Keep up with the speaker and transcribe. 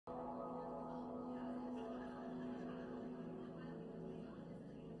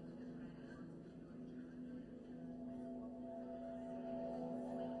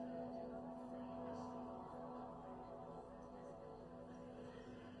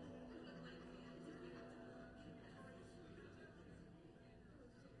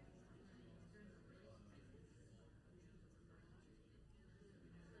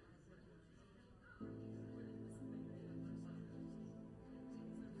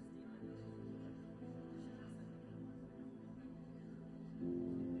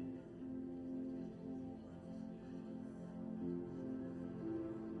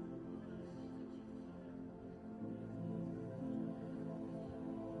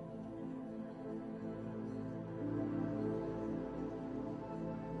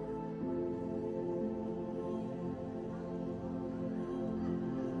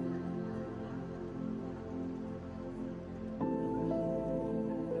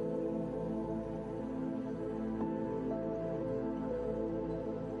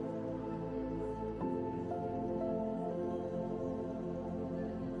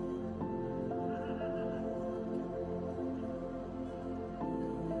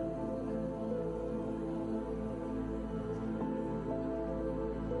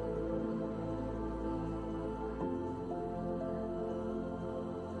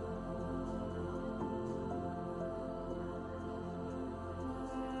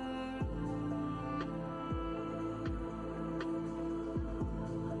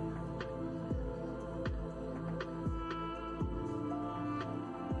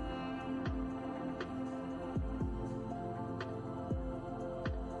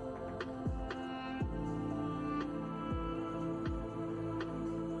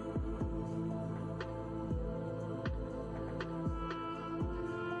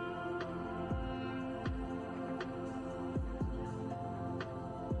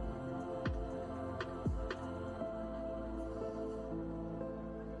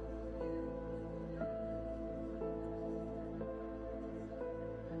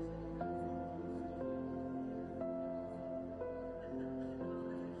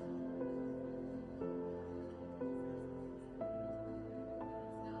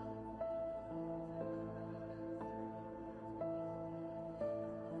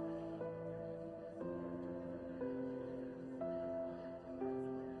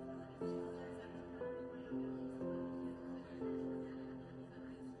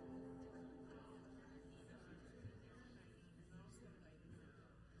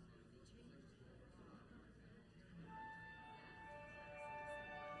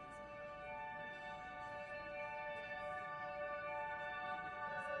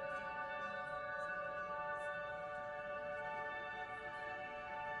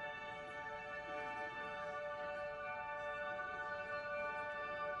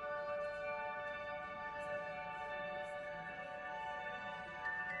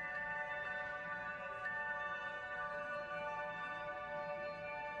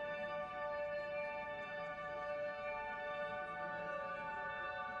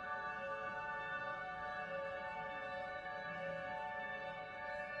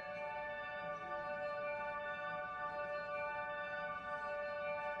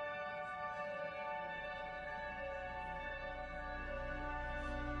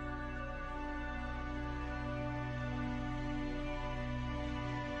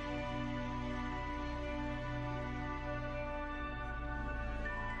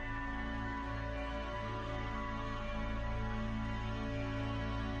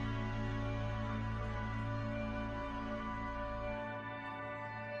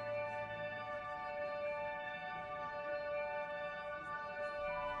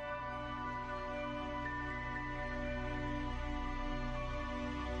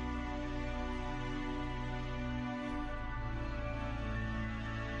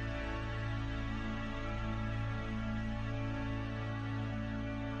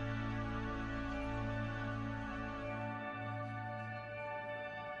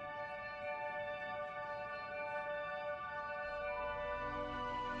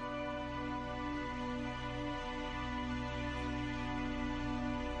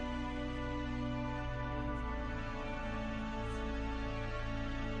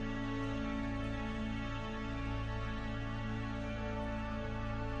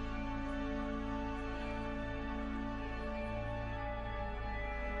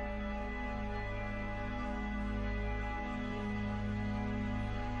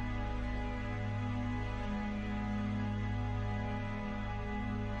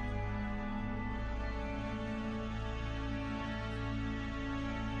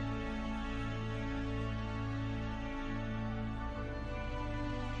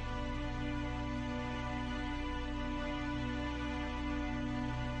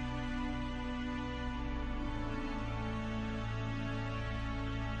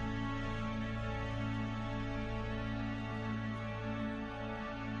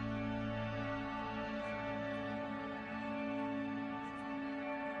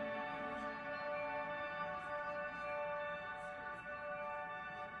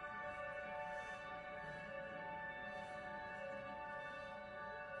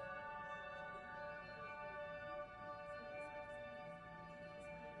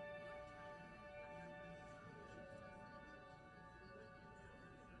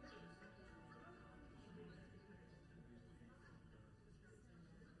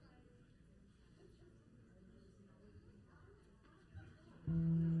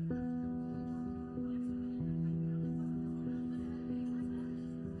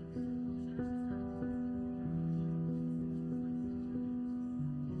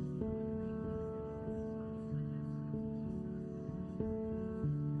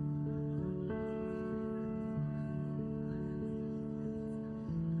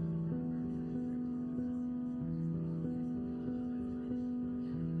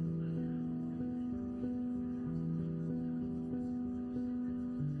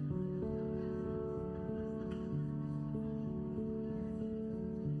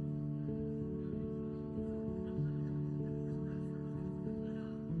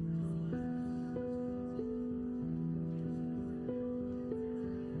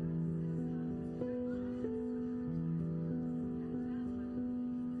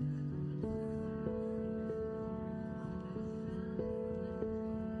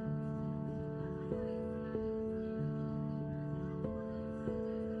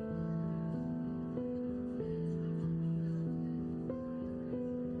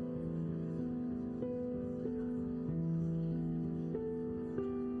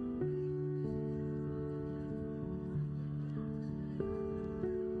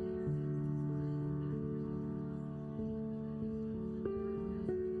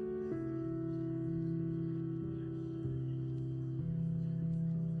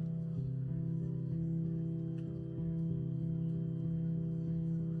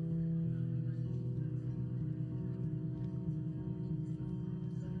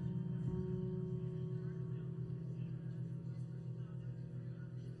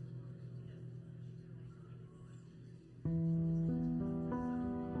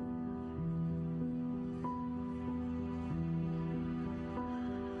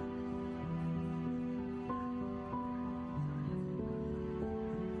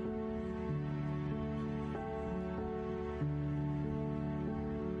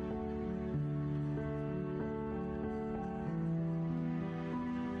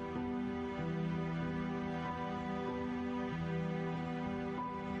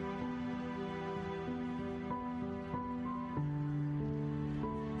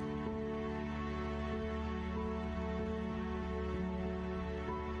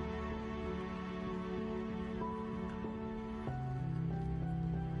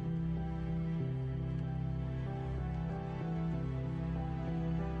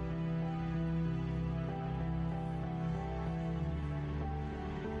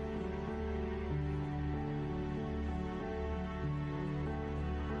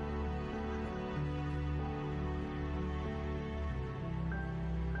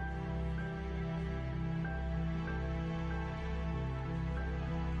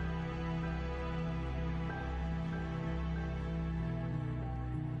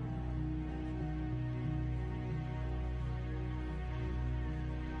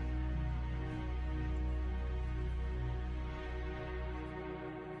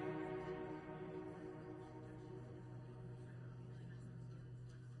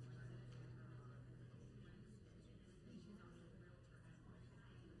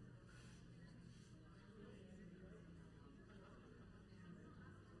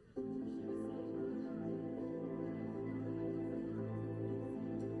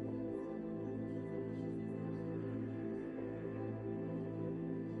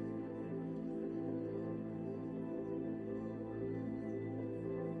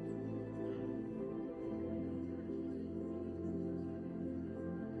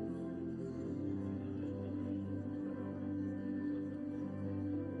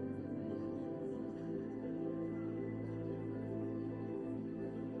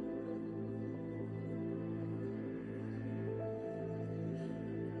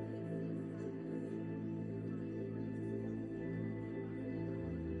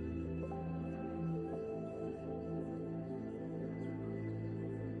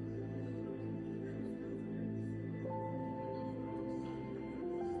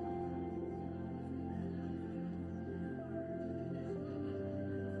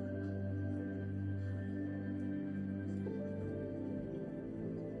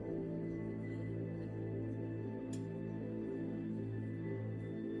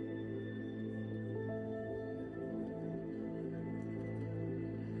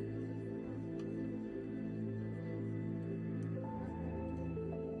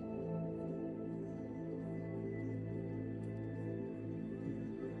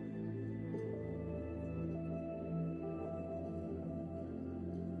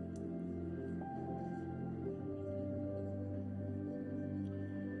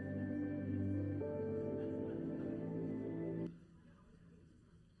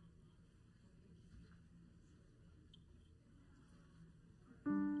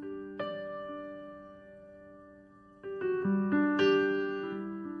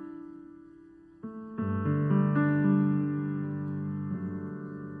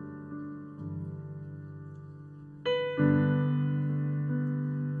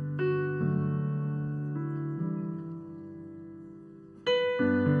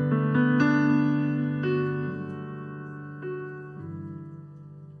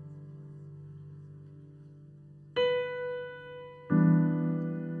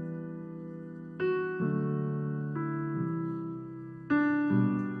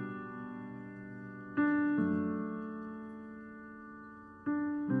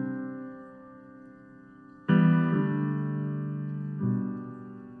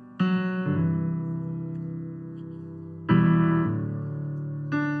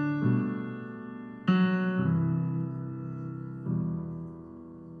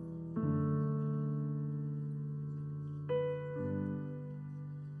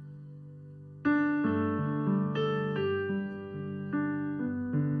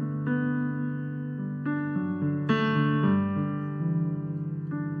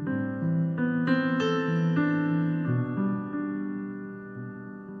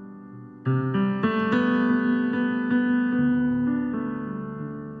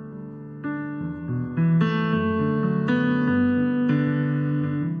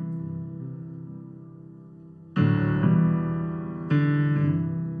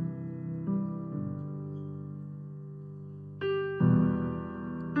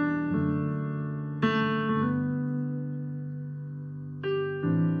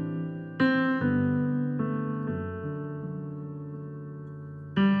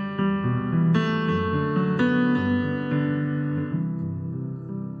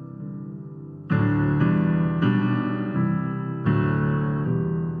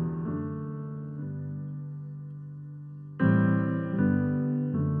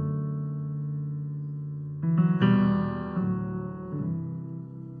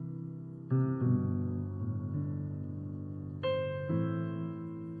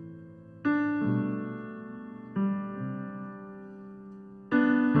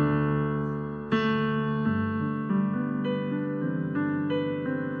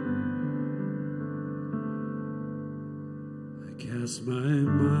draws my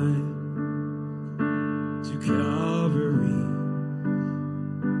mind to Calvary,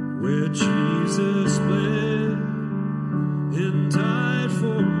 where Jesus bled and died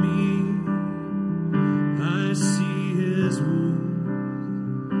for me. I see his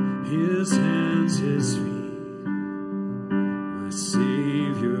wound, his hands, his feet, my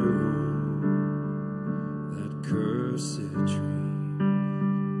Savior on that cursed tree.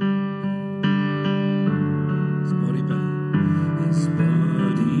 His body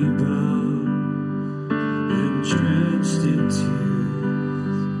bound and drenched in tears,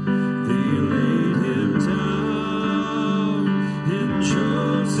 they laid him down in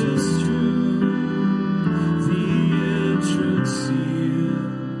Joseph's tomb, the entrance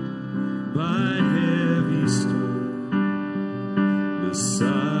sealed by heavy stone.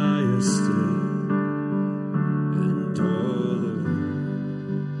 Messiah stood, and all of them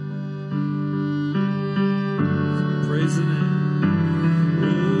praise the name.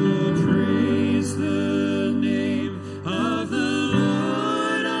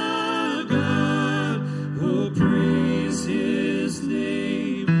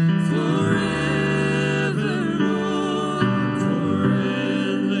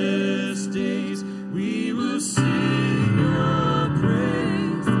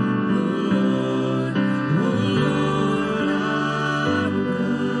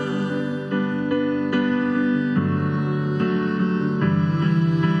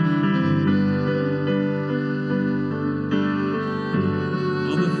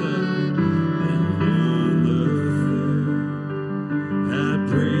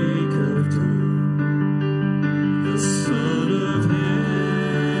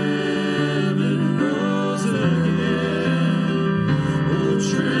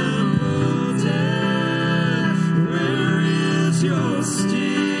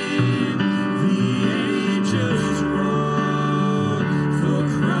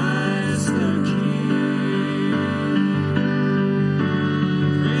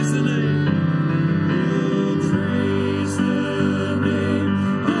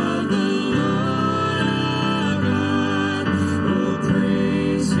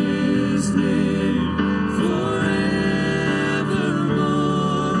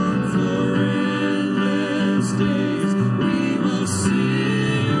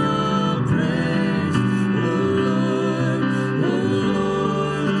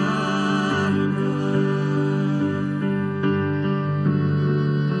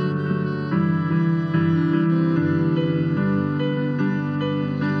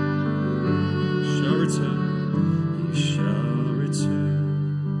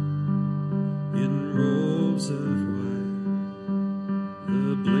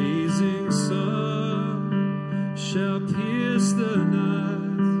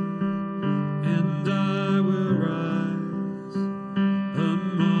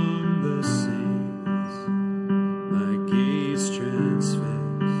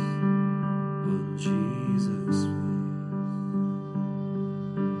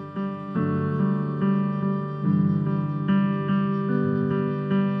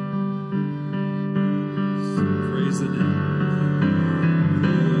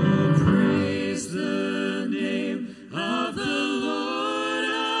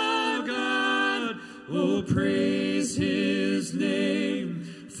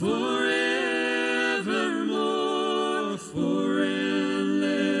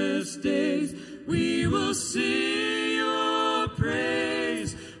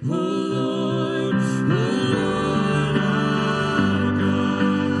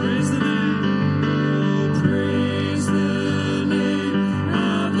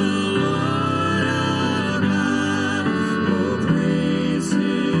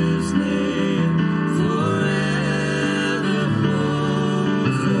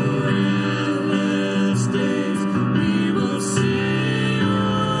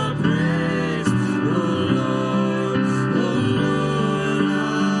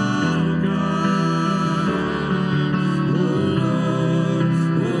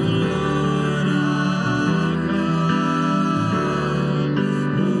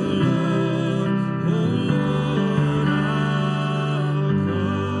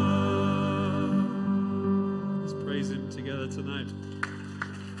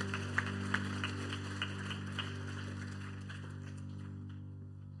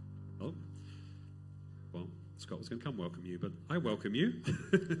 Going to come welcome you, but I welcome you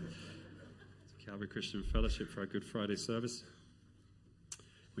to Calvary Christian Fellowship for our Good Friday service.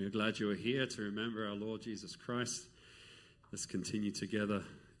 We are glad you are here to remember our Lord Jesus Christ. Let's continue together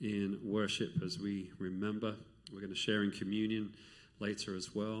in worship as we remember. We're going to share in communion later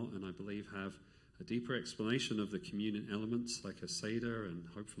as well, and I believe have a deeper explanation of the communion elements like a Seder, and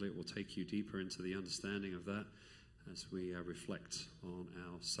hopefully it will take you deeper into the understanding of that as we reflect on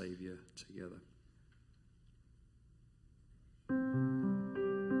our Savior together.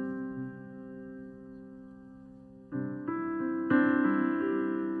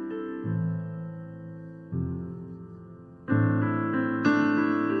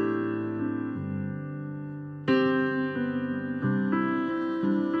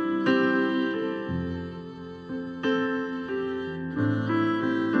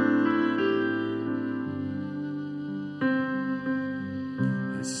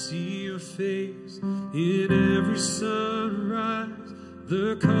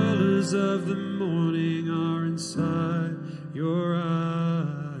 The colors of the morning are inside your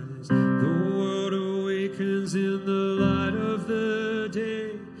eyes. The world awakens in the light of the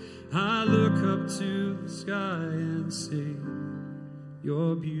day. I look up to the sky and say,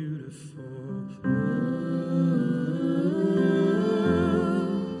 you're beautiful.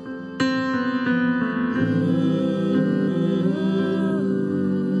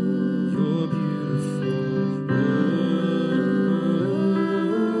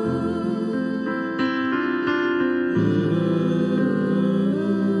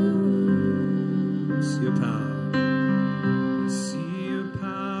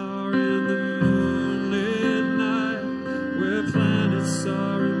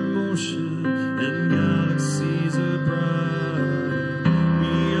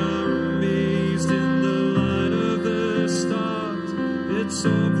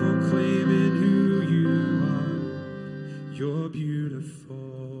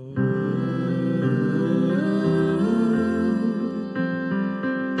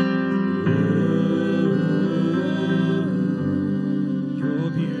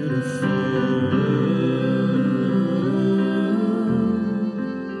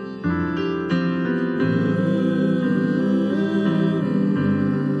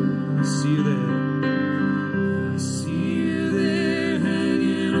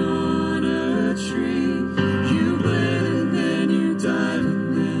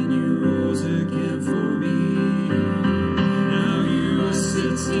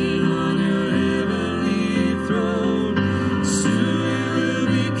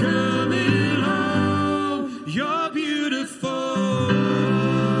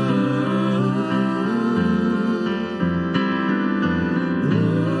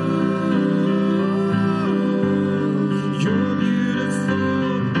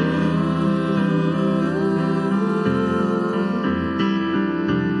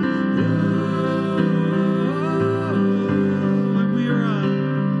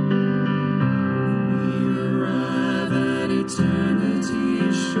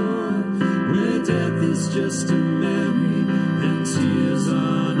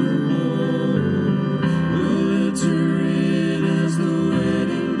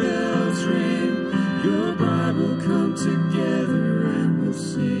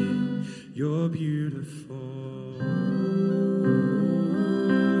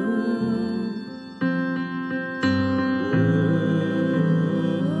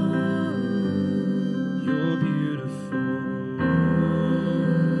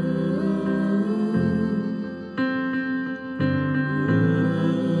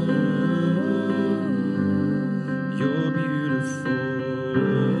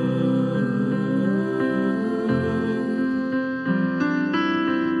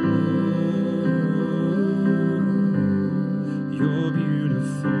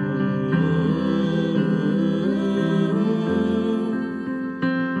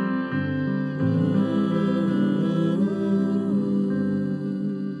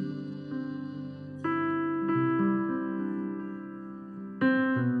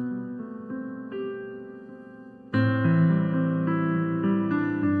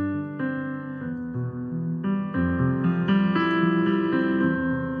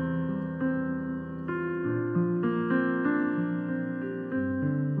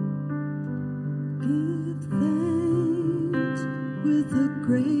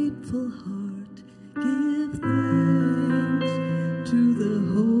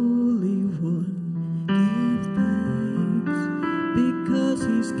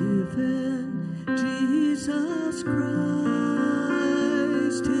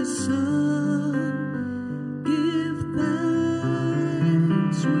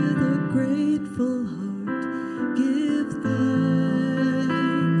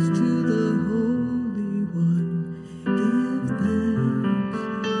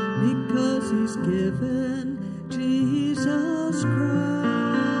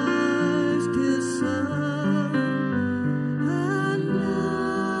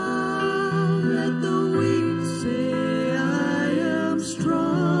 Let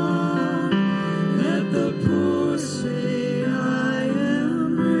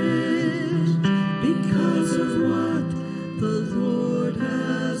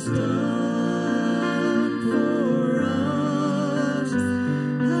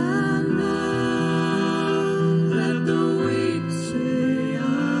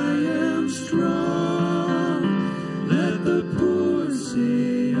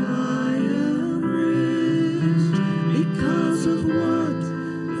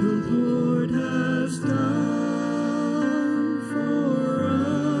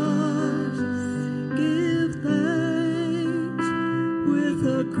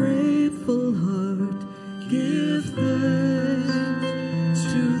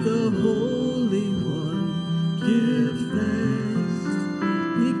the Holy One give thanks,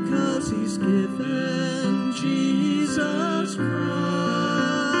 because he's given Jesus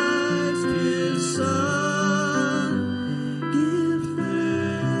Christ, his Son. Give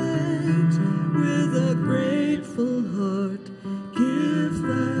thanks with a grateful heart. Give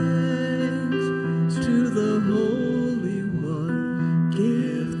thanks to the Holy One.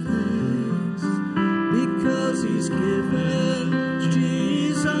 Give thanks because he's given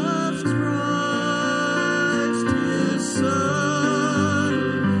Jesus Christ, his Son.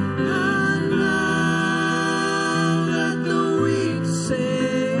 And now let the weak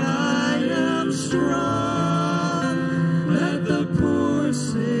say, I am strong. Let the poor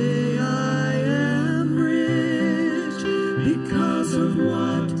say, I am rich, because of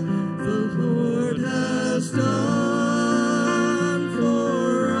what the Lord has done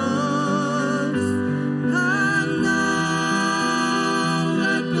for us. And now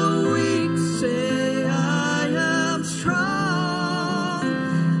let the weak say, I am strong.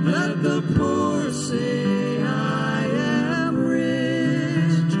 Let the poor say, I am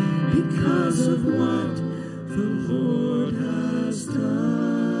rich, because of what the Lord has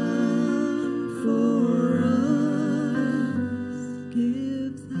done for us.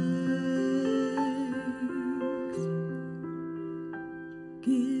 Give thanks.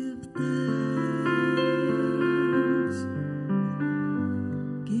 Give thanks.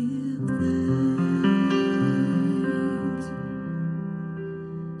 Give thanks.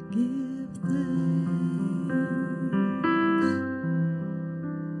 Give thanks.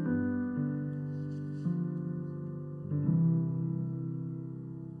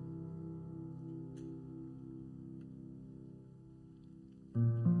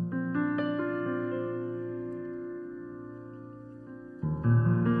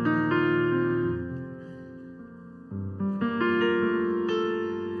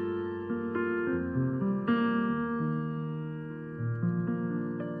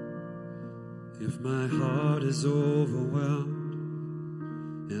 If my heart is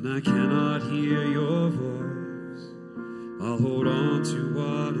overwhelmed and I cannot hear your voice, I'll hold on to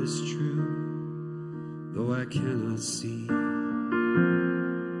what is true, though I cannot see.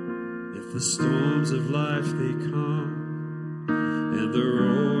 If the storms of life they come and the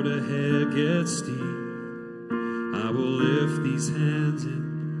road ahead gets steep, I will lift these hands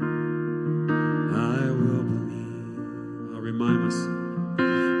and I will believe. I'll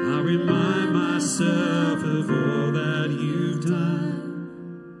remind myself of all that you've done,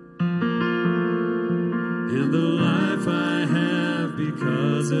 and the life I have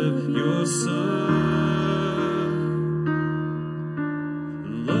because of your Son.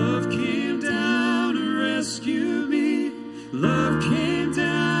 Love came down and rescued me. Love came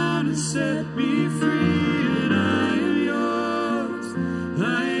down and set me free, and I am yours.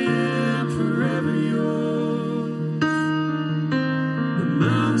 I am forever yours. The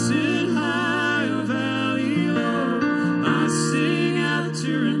mountain high or valley low, I sing out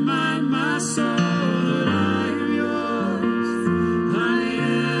to remind my soul that I am yours. I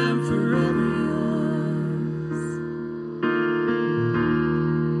am forever yours.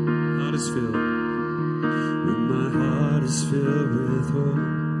 Heart is filled. When my heart is filled with hope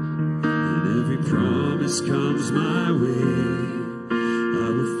and every promise comes my way, I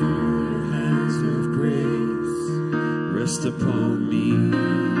will feel your hands of grace rest upon me.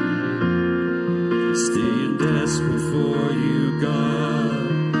 Staying desperate for you,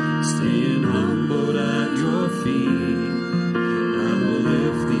 God, staying humbled at your feet. I will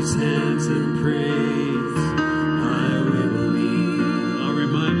lift these hands in praise. I will believe.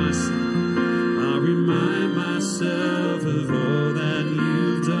 I'll remind myself of all that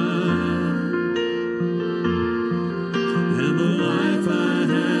you've done, and the life I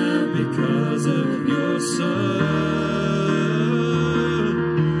have because of your Son.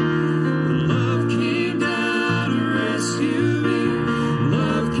 Love came down and rescued me.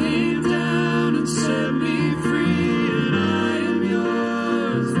 Love came down and set me free, and I am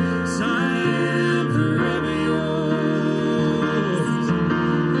yours. I am forever yours.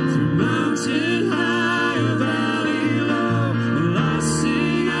 Through mountain high or valley low, will I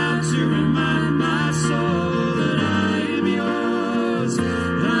sing out to remind my soul that I am yours.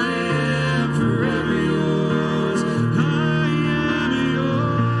 I am forever yours.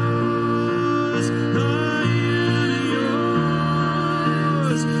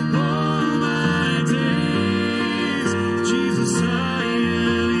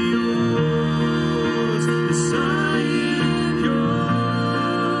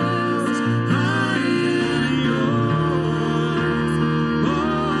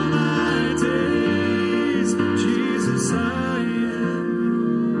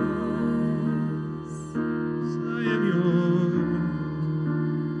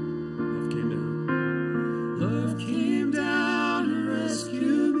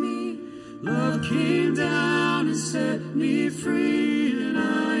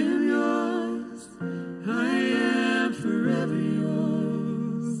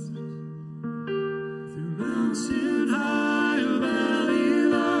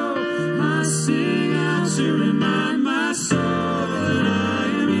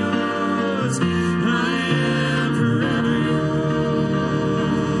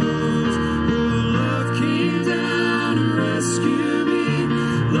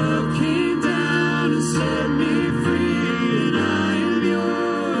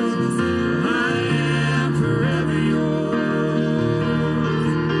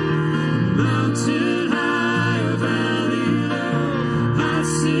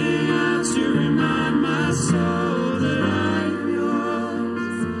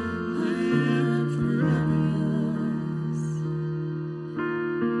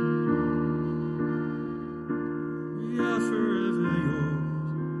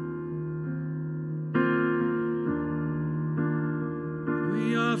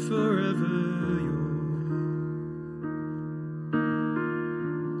 are forever yours.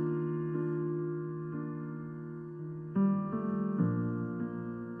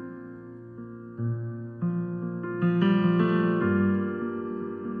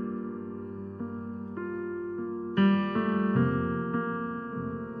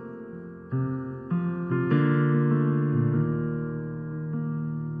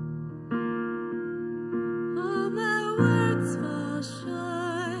 All my words fall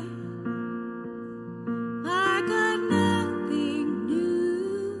short. I got nothing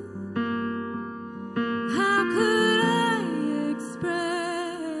new. How could I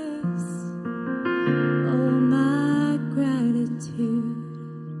express all my gratitude?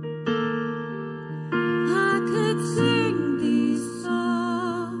 I could sing these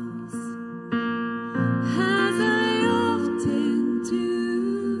songs as I often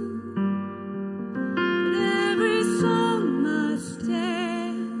do. But every song must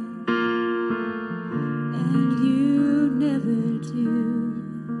end, and you never do.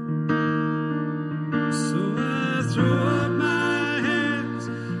 So I throw up my hands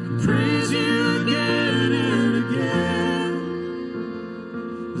and praise you again and again.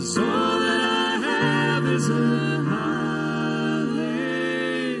 'Cause all that I have is a hallelujah.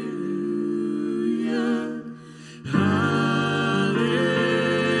 Hallelujah.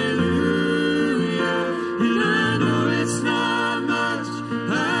 And I know it's not much.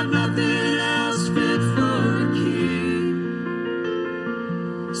 I've nothing else fit for a king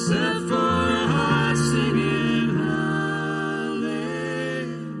except for a heart singing hallelujah.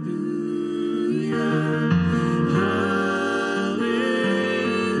 Hallelujah.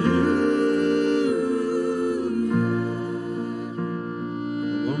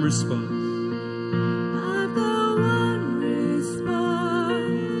 One response. I've got one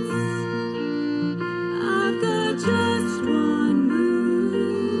response. I've got just one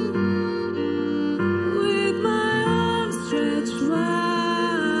move. With my arms stretched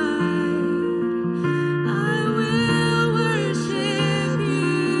wide, I will worship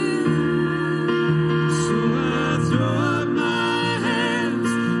you. So I throw up my hands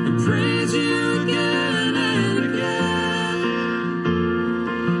and praise you again and again.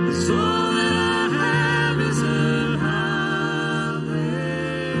 'Cause all that I have is a hallelujah.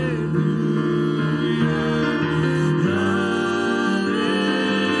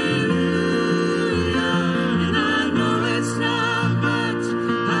 Hallelujah. And I know it's not much.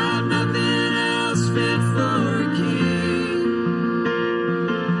 I've nothing else fit for a king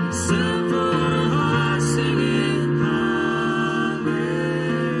except for a heart singing hallelujah.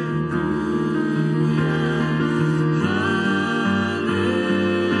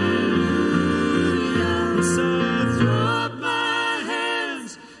 Hallelujah. So I throw up my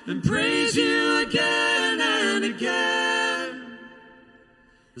hands and praise you again and again.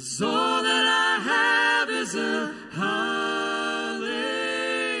 'Cause all that I have is a hallelujah.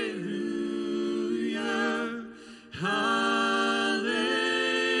 Hallelujah.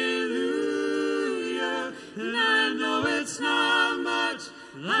 And I know it's not much.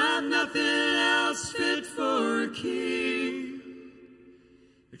 I've nothing else fit for a king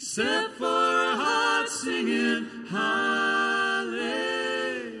except for a heart singing hallelujah.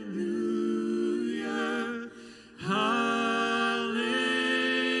 Hallelujah.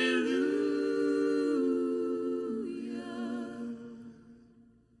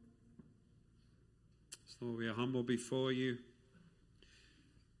 So Lord, we are humble before you.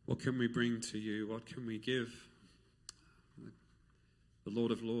 What can we bring to you? What can we give? The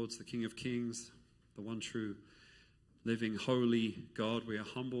Lord of Lords, the King of Kings, the one true, living, holy God, we are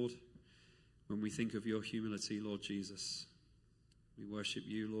humbled when we think of your humility, Lord Jesus. We worship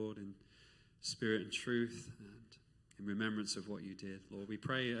you, Lord, in spirit and truth and in remembrance of what you did. Lord, we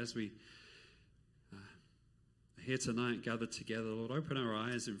pray as we are here tonight, gathered together, Lord, open our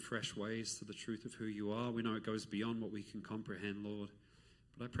eyes in fresh ways to the truth of who you are. We know it goes beyond what we can comprehend, Lord.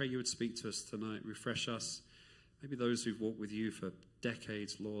 But I pray you would speak to us tonight, refresh us. Maybe those who've walked with you for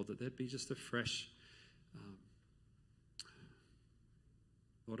decades, Lord, that there'd be just a fresh,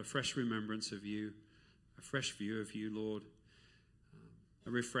 Lord, a fresh remembrance of you, a fresh view of you, Lord, a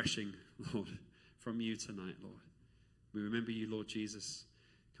refreshing, Lord, from you tonight, Lord. We remember you, Lord Jesus.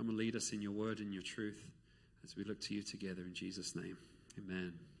 Come and lead us in your word and your truth as we look to you together in Jesus' name.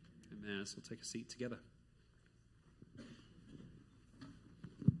 Amen. Amen. So we'll take a seat together.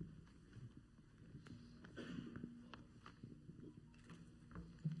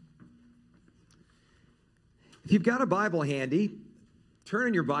 If you've got a Bible handy, turn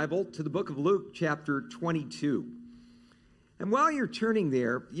in your Bible to the book of Luke, chapter 22. And while you're turning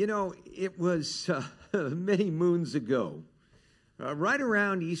there, you know, it was many moons ago, right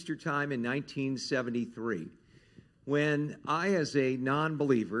around Easter time in 1973, when I, as a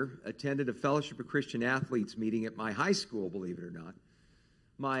non-believer, attended a Fellowship of Christian Athletes meeting at my high school, believe it or not.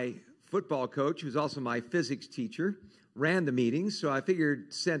 My football coach, who's also my physics teacher, ran the meetings, so I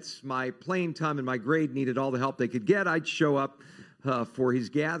figured since my playing time and my grade needed all the help they could get, I'd show up for his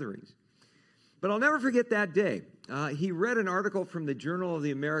gatherings. But I'll never forget that day. He read an article from the Journal of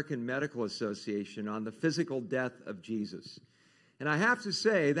the American Medical Association on the physical death of Jesus. And I have to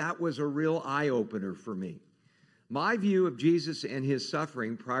say, that was a real eye-opener for me. My view of Jesus and his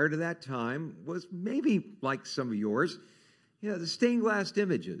suffering prior to that time was maybe like some of yours. The stained glass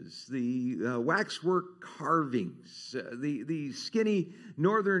images, the waxwork carvings, the skinny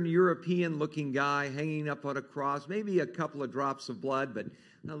Northern European-looking guy hanging up on a cross, maybe a couple of drops of blood, but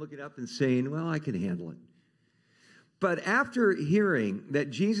not looking up and saying, well, I can handle it. But after hearing that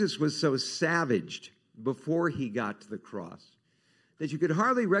Jesus was so savaged before he got to the cross, that you could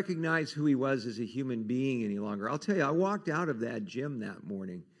hardly recognize who he was as a human being any longer, I'll tell you, I walked out of that gym that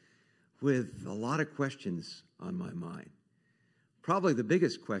morning with a lot of questions on my mind. Probably the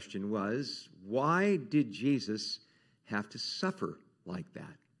biggest question was, why did Jesus have to suffer like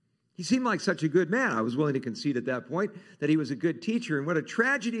that? He seemed like such a good man. I was willing to concede at that point that he was a good teacher, and what a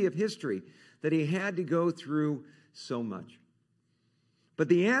tragedy of history that he had to go through so much. But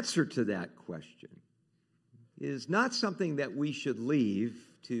the answer to that question is not something that we should leave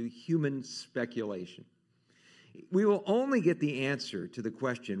to human speculation. We will only get the answer to the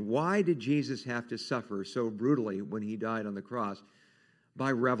question, why did Jesus have to suffer so brutally when he died on the cross?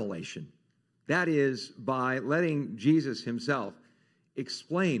 By revelation. That is, by letting Jesus himself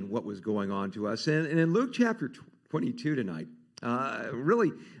explain what was going on to us. And in Luke chapter 22 tonight,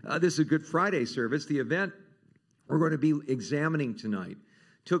 this is a Good Friday service. The event we're going to be examining tonight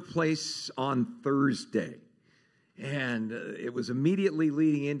took place on Thursday. And it was immediately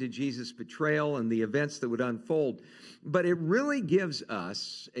leading into Jesus' betrayal and the events that would unfold. But it really gives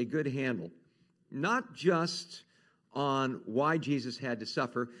us a good handle, not just on why Jesus had to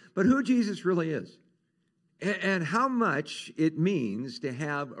suffer, but who Jesus really is and how much it means to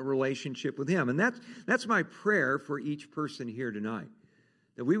have a relationship with him. And that's my prayer for each person here tonight,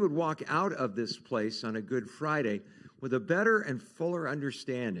 that we would walk out of this place on a Good Friday with a better and fuller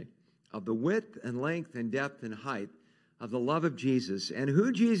understanding of the width and length and depth and height of the love of Jesus and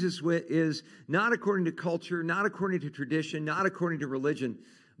who Jesus is, not according to culture, not according to tradition, not according to religion,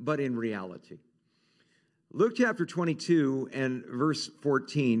 but in reality. Luke chapter 22 and verse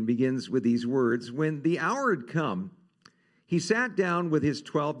 14 begins with these words. When the hour had come, he sat down with his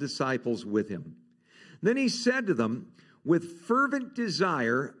 12 disciples with him. Then he said to them, with fervent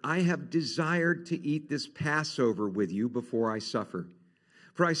desire, I have desired to eat this Passover with you before I suffer.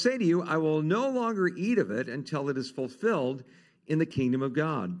 For I say to you, I will no longer eat of it until it is fulfilled in the kingdom of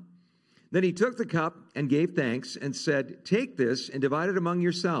God. Then he took the cup and gave thanks and said, take this and divide it among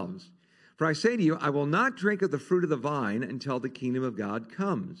yourselves. For I say to you, I will not drink of the fruit of the vine until the kingdom of God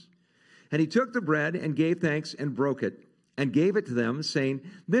comes. And he took the bread and gave thanks and broke it and gave it to them, saying,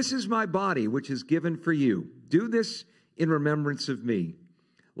 this is my body, which is given for you. Do this in remembrance of me.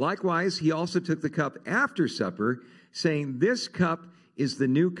 Likewise, he also took the cup after supper, saying, this cup is the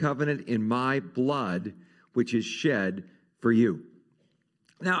new covenant in my blood, which is shed for you.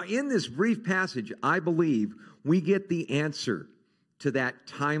 Now, in this brief passage, I believe we get the answer to that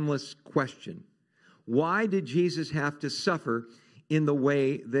timeless question. Why did Jesus have to suffer in the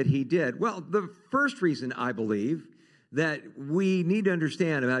way that he did? Well, the first reason I believe that we need to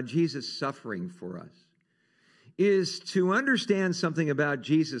understand about Jesus suffering for us is to understand something about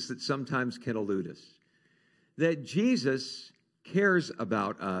Jesus that sometimes can elude us. That Jesus cares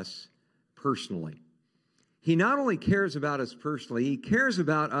about us personally. He not only cares about us personally, he cares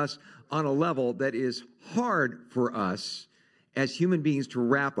about us on a level that is hard for us as human beings to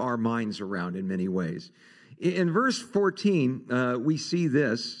wrap our minds around in many ways. In verse 14, we see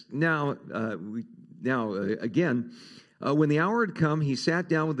this. Now, again, when the hour had come, he sat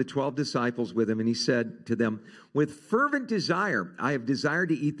down with the 12 disciples with him, and he said to them, with fervent desire, I have desired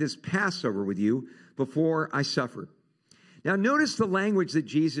to eat this Passover with you before I suffer. Now, notice the language that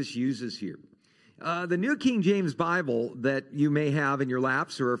Jesus uses here. The New King James Bible that you may have in your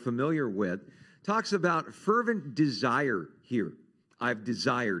laps or are familiar with talks about fervent desire here. I've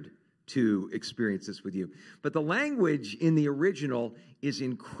desired to experience this with you. But the language in the original is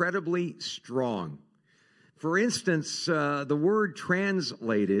incredibly strong. For instance, the word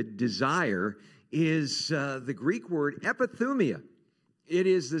translated desire is the Greek word epithumia. It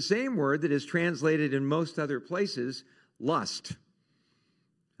is the same word that is translated in most other places, lust.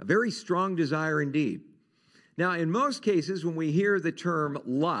 A very strong desire indeed. Now, in most cases, when we hear the term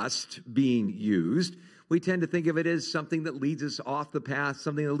lust being used, we tend to think of it as something that leads us off the path,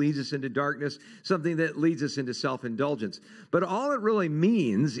 something that leads us into darkness, something that leads us into self-indulgence. But all it really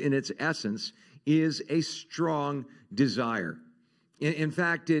means in its essence is a strong desire. In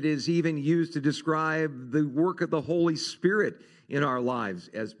fact, it is even used to describe the work of the Holy Spirit in our lives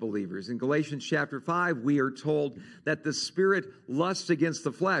as believers. In Galatians chapter 5, we are told that the Spirit lusts against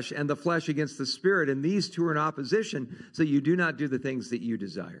the flesh and the flesh against the Spirit, and these two are in opposition, so you do not do the things that you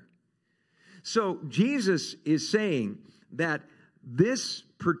desire. So Jesus is saying that this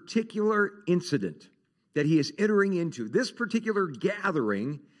particular incident that he is entering into, this particular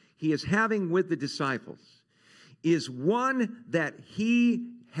gathering he is having with the disciples, is one that he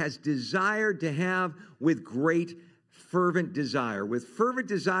has desired to have with great fervent desire. With fervent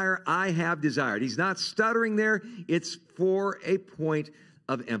desire, I have desired. He's not stuttering there. It's for a point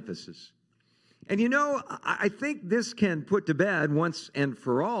of emphasis. And you know, I think this can put to bed once and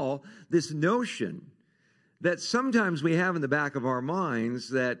for all this notion that sometimes we have in the back of our minds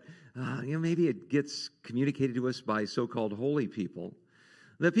that, maybe it gets communicated to us by so-called holy people,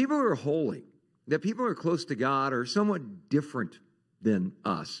 that people who are holy, that people who are close to God are somewhat different than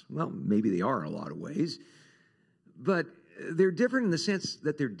us. Well, maybe they are in a lot of ways, but they're different in the sense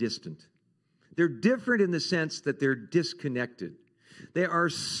that they're distant. They're different in the sense that they're disconnected. They are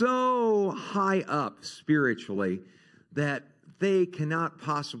so high up spiritually that they cannot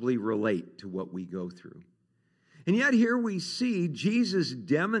possibly relate to what we go through. And yet here we see Jesus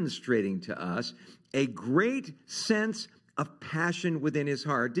demonstrating to us a great sense of passion within his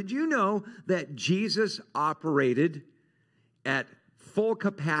heart. Did you know that Jesus operated at full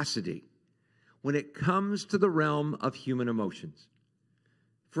capacity when it comes to the realm of human emotions?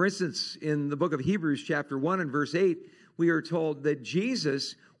 For instance, in the book of Hebrews chapter 1 and verse 8, we are told that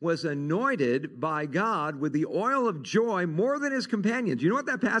Jesus was anointed by God with the oil of joy more than his companions. You know what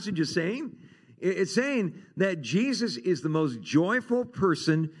that passage is saying? It's saying that Jesus is the most joyful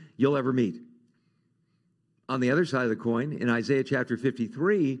person you'll ever meet. On the other side of the coin, in Isaiah chapter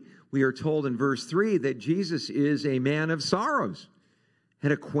 53, we are told in verse 3 that Jesus is a man of sorrows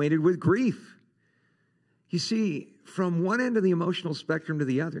and acquainted with grief. You see, from one end of the emotional spectrum to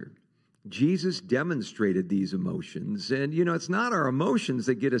the other, Jesus demonstrated these emotions. And, it's not our emotions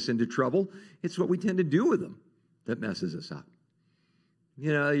that get us into trouble. It's what we tend to do with them that messes us up.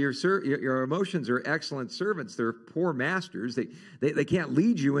 Your emotions are excellent servants. They're poor masters. They can't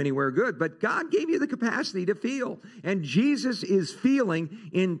lead you anywhere good. But God gave you the capacity to feel. And Jesus is feeling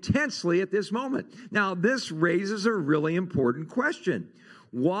intensely at this moment. Now, this raises a really important question.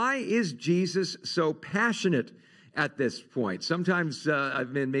 Why is Jesus so passionate at this point? Sometimes,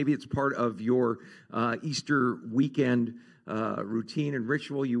 maybe it's part of your Easter weekend routine and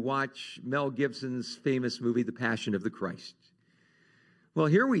ritual. You watch Mel Gibson's famous movie, The Passion of the Christ. Well,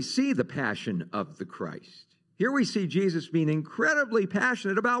 here we see the passion of the Christ. Here we see Jesus being incredibly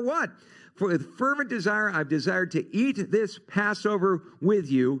passionate about what? For with fervent desire, I've desired to eat this Passover with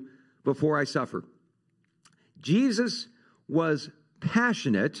you before I suffer. Jesus was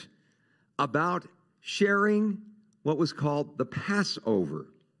passionate about sharing what was called the Passover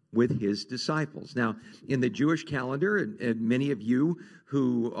with his disciples. Now, in the Jewish calendar, and many of you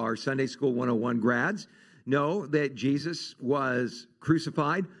who are Sunday School 101 grads know that Jesus was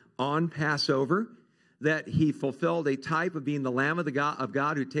crucified on Passover, that he fulfilled a type of being the Lamb of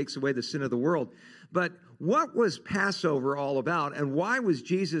God who takes away the sin of the world. But what was Passover all about, and why was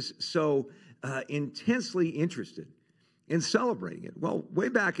Jesus so intensely interested in celebrating it? Well, way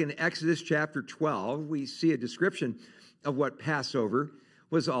back in Exodus chapter 12, we see a description of what Passover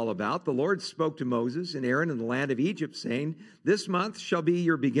was all about. The Lord spoke to Moses and Aaron in the land of Egypt, saying, "This month shall be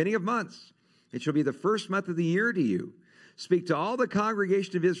your beginning of months. It shall be the first month of the year to you. Speak to all the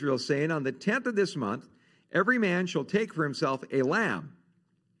congregation of Israel, saying, on the 10th of this month, every man shall take for himself a lamb,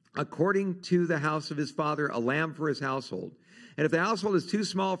 according to the house of his father, a lamb for his household. And if the household is too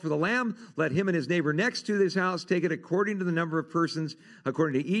small for the lamb, let him and his neighbor next to this house take it according to the number of persons.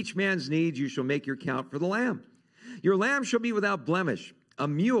 According to each man's needs, you shall make your count for the lamb. Your lamb shall be without blemish, a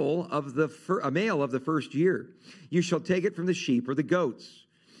male of the first year. You shall take it from the sheep or the goats.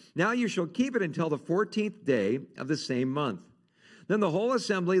 Now you shall keep it until the 14th day of the same month. Then the whole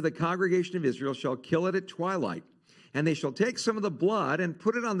assembly of the congregation of Israel shall kill it at twilight. And they shall take some of the blood and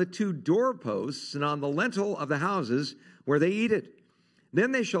put it on the 2 doorposts and on the lintel of the houses where they eat it.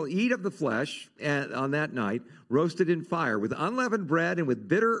 Then they shall eat of the flesh on that night, roasted in fire. With unleavened bread and with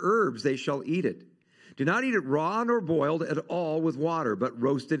bitter herbs they shall eat it. Do not eat it raw nor boiled at all with water, but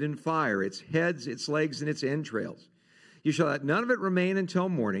roasted in fire, its heads, its legs, and its entrails. You shall let none of it remain until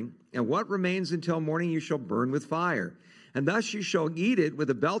morning, and what remains until morning you shall burn with fire. And thus you shall eat it with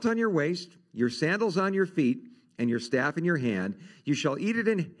a belt on your waist, your sandals on your feet, and your staff in your hand. You shall eat it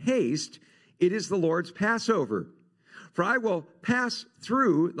in haste. It is the Lord's Passover. For I will pass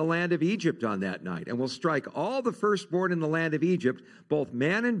through the land of Egypt on that night, and will strike all the firstborn in the land of Egypt, both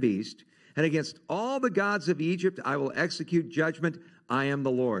man and beast, and against all the gods of Egypt I will execute judgment. I am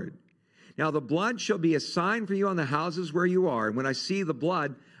the Lord. Now the blood shall be a sign for you on the houses where you are, and when I see the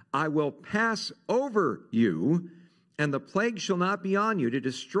blood, I will pass over you, and the plague shall not be on you to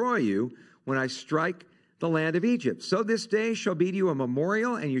destroy you when I strike the land of Egypt. So this day shall be to you a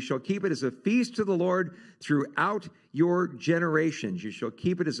memorial, and you shall keep it as a feast to the Lord throughout your generations. You shall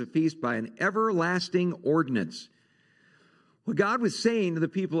keep it as a feast by an everlasting ordinance. What God was saying to the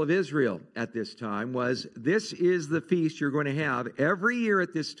people of Israel at this time was, this is the feast you're going to have every year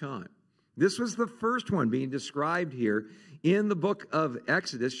at this time. This was the first one being described here in the book of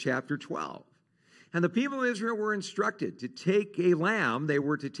Exodus chapter 12. And the people of Israel were instructed to take a lamb. They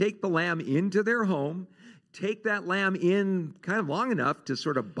were to take the lamb into their home, take that lamb in kind of long enough to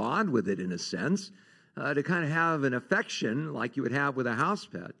sort of bond with it in a sense, to kind of have an affection like you would have with a house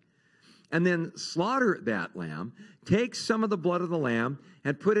pet, and then slaughter that lamb, take some of the blood of the lamb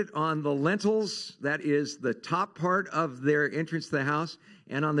and put it on the lintels, that is the top part of their entrance to the house,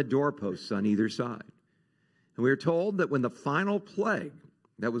 and on the doorposts on either side. And we are told that when the final plague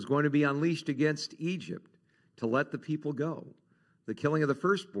that was going to be unleashed against Egypt to let the people go, the killing of the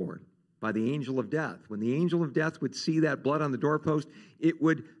firstborn by the angel of death, when the angel of death would see that blood on the doorpost, it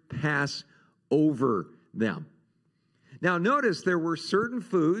would pass over them. Now notice there were certain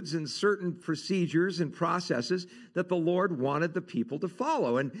foods and certain procedures and processes that the Lord wanted the people to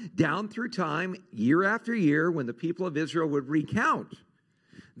follow. And down through time, year after year, when the people of Israel would recount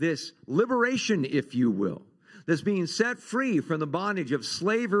this liberation, if you will, this being set free from the bondage of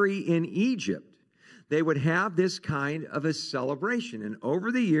slavery in Egypt, they would have this kind of a celebration. And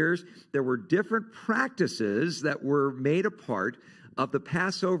over the years, there were different practices that were made a part of the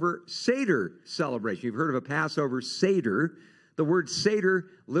Passover Seder celebration. You've heard of a Passover Seder. The word Seder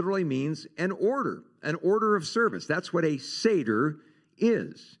literally means an order of service. That's what a Seder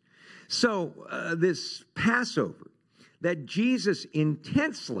is. So this Passover that Jesus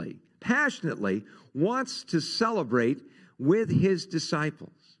intensely, passionately wants to celebrate with his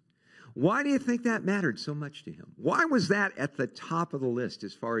disciples. Why do you think that mattered so much to him? Why was that at the top of the list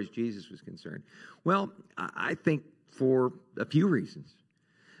as far as Jesus was concerned? Well, I think for a few reasons.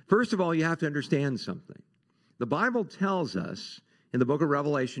 First of all, you have to understand something. The Bible tells us in the book of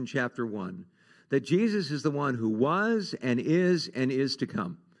Revelation chapter 1 that Jesus is the one who was and is to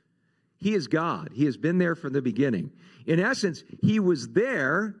come. He is God. He has been there from the beginning. In essence, he was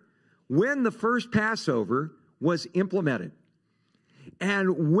there when the first Passover was implemented.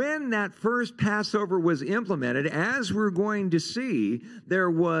 And when that first Passover was implemented, as we're going to see, there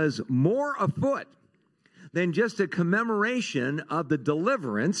was more afoot than just a commemoration of the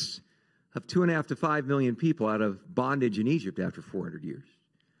deliverance of 2.5 to 5 million people out of bondage in Egypt after 400 years.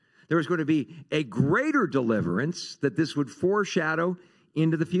 There was going to be a greater deliverance that this would foreshadow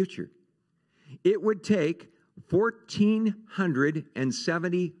into the future. It would take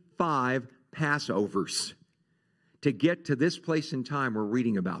 1,475 Passovers to get to this place in time we're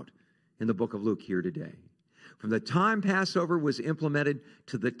reading about in the book of Luke here today. From the time Passover was implemented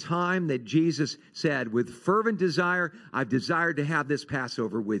to the time that Jesus said, with fervent desire, I've desired to have this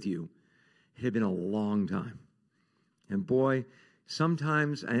Passover with you. It had been a long time. And boy,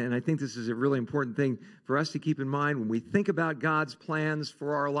 sometimes, and I think this is a really important thing for us to keep in mind, when we think about God's plans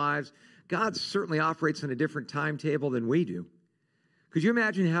for our lives, God certainly operates on a different timetable than we do. Could you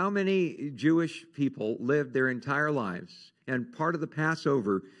imagine how many Jewish people lived their entire lives? And part of the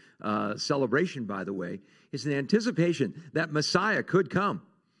Passover celebration, by the way, is an anticipation that Messiah could come.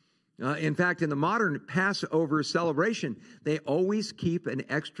 In fact, in the modern Passover celebration, they always keep an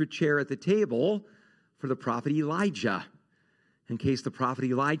extra chair at the table for the prophet Elijah, in case the prophet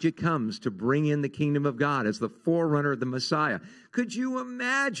Elijah comes to bring in the kingdom of God as the forerunner of the Messiah. Could you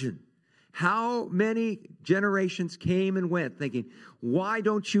imagine how many generations came and went thinking, why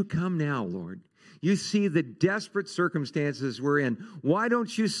don't you come now, Lord? You see the desperate circumstances we're in. Why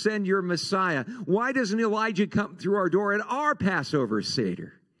don't you send your Messiah? Why doesn't Elijah come through our door at our Passover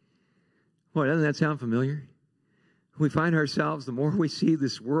Seder? Boy, doesn't that sound familiar? We find ourselves, the more we see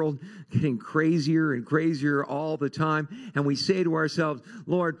this world getting crazier and crazier all the time, and we say to ourselves,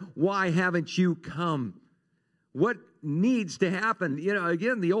 Lord, why haven't you come? What needs to happen? You know,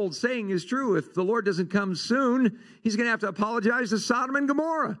 again, the old saying is true. If the Lord doesn't come soon, he's going to have to apologize to Sodom and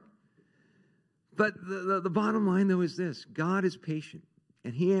Gomorrah. But the bottom line, though, is this. God is patient,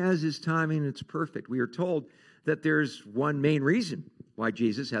 and he has his timing, and it's perfect. We are told that there's one main reason why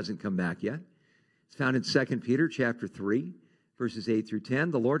Jesus hasn't come back yet. It's found in 2 Peter chapter 3, verses 8 through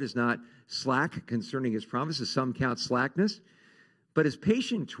 10. The Lord is not slack concerning his promises, some count slackness, but is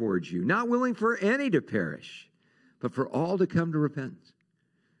patient towards you, not willing for any to perish, but for all to come to repentance.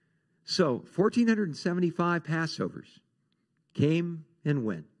 So, 1,475 Passovers came and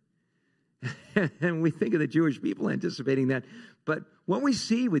went. And we think of the Jewish people anticipating that. But what we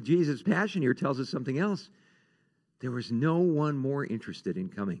see with Jesus' passion here tells us something else. There was no one more interested in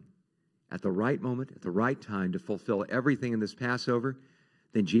coming at the right moment, at the right time to fulfill everything in this Passover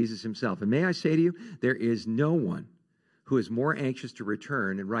than Jesus himself. And may I say to you, there is no one who is more anxious to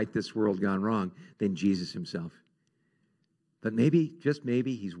return and right this world gone wrong than Jesus himself. But maybe, just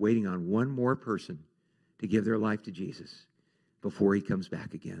maybe, he's waiting on one more person to give their life to Jesus before he comes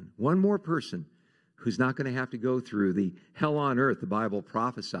back again. One more person who's not going to have to go through the hell on earth the Bible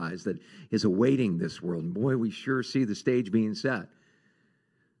prophesies that is awaiting this world. And boy, we sure see the stage being set.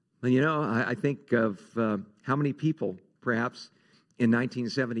 And you know, I think of how many people, perhaps in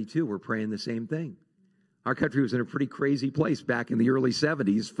 1972, were praying the same thing. Our country was in a pretty crazy place back in the early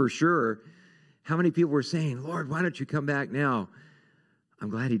 70s, for sure. How many people were saying, Lord, why don't you come back now?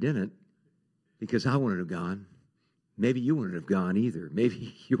 I'm glad he didn't, because I wouldn't have gone. Maybe you wouldn't have gone either.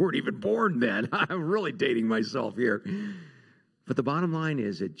 Maybe you weren't even born then. I'm really dating myself here. But the bottom line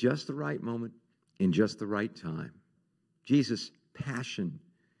is, at just the right moment, in just the right time, Jesus' passion,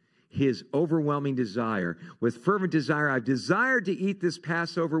 his overwhelming desire, with fervent desire, I've desired to eat this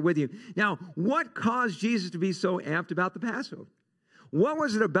Passover with you. Now, what caused Jesus to be so amped about the Passover? What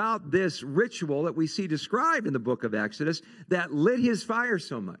was it about this ritual that we see described in the book of Exodus that lit his fire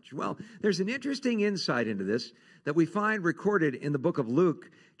so much? Well, there's an interesting insight into this that we find recorded in the book of Luke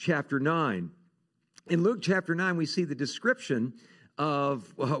chapter 9. In Luke chapter 9, we see the description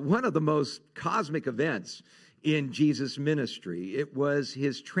of one of the most cosmic events in Jesus' ministry. It was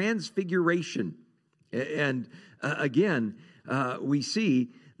his transfiguration. And again, we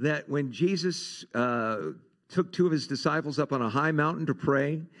see that when Jesus took two of his disciples up on a high mountain to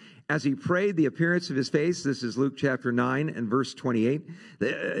pray, as he prayed, the appearance of his face, this is Luke chapter 9 and verse 28,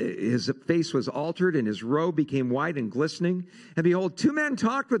 his face was altered and his robe became white and glistening. And behold, two men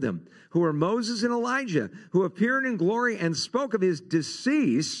talked with him, who were Moses and Elijah, who appeared in glory and spoke of his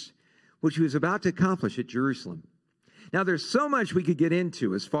decease, which he was about to accomplish at Jerusalem. Now, there's so much we could get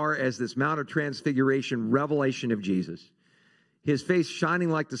into as far as this Mount of Transfiguration revelation of Jesus. His face shining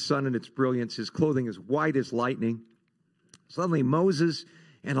like the sun in its brilliance, his clothing as white as lightning. Suddenly, Moses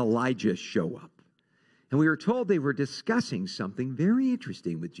and Elijah show up. And we were told they were discussing something very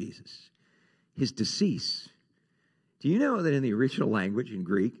interesting with Jesus, his decease. Do you know that in the original language, in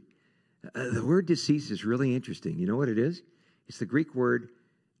Greek, the word decease is really interesting. You know what it is? It's the Greek word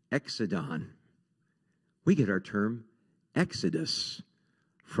exodon. We get our term Exodus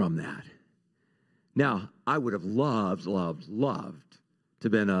from that. Now, I would have loved to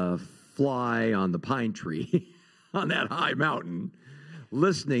have been a fly on the pine tree on that high mountain,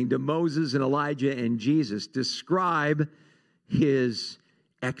 listening to Moses and Elijah and Jesus describe his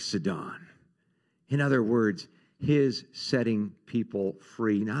exodon. In other words, his setting people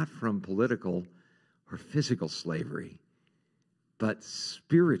free, not from political or physical slavery, but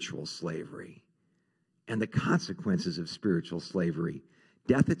spiritual slavery and the consequences of spiritual slavery,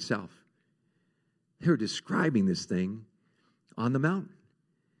 death itself. They're describing this thing on the mountain.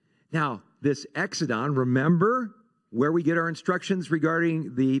 Now, this exodon, remember where we get our instructions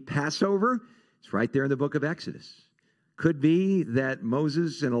regarding the Passover? It's right there in the book of Exodus. Could be that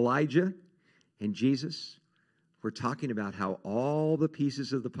Moses and Elijah and Jesus were talking about how all the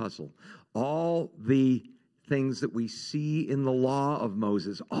pieces of the puzzle, all the things that we see in the law of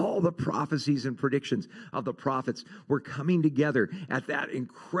Moses, all the prophecies and predictions of the prophets were coming together at that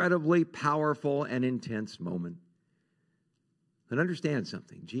incredibly powerful and intense moment. But understand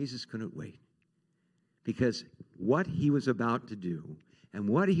something, Jesus couldn't wait, because what he was about to do and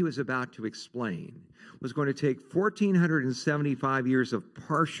what he was about to explain was going to take 1,475 years of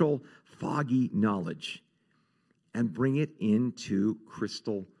partial, foggy knowledge and bring it into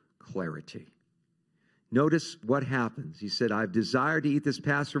crystal clarity. Notice what happens. He said, I've desired to eat this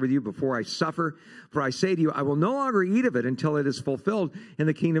Passover with you before I suffer. For I say to you, I will no longer eat of it until it is fulfilled in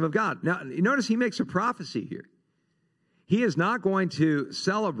the kingdom of God. Now, notice he makes a prophecy here. He is not going to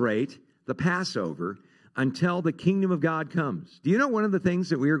celebrate the Passover until the kingdom of God comes. Do you know one of the things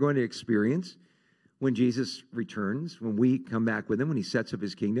that we are going to experience when Jesus returns, when we come back with him, when he sets up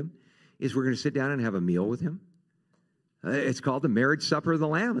his kingdom, is we're going to sit down and have a meal with him? It's called the marriage supper of the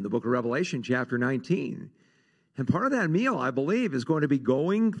Lamb in the book of Revelation, chapter 19. And part of that meal, I believe, is going to be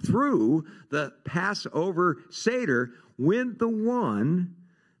going through the Passover Seder with the one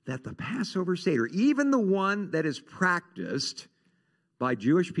that the Passover Seder, even the one that is practiced by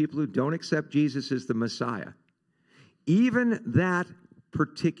Jewish people who don't accept Jesus as the Messiah, even that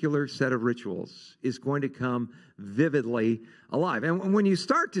particular set of rituals is going to come vividly alive. And when you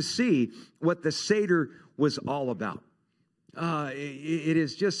start to see what the Seder was all about, it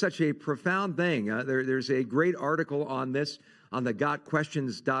is just such a profound thing. There's a great article on this on the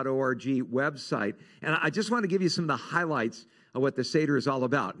gotquestions.org website. And I just want to give you some of the highlights of what the Seder is all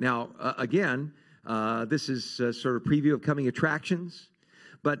about. Now, again, this is sort of preview of coming attractions.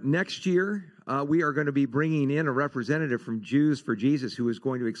 But next year, we are going to be bringing in a representative from Jews for Jesus who is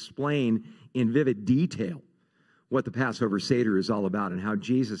going to explain in vivid detail what the Passover Seder is all about and how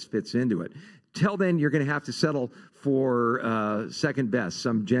Jesus fits into it. Till then, you're going to have to settle for second best,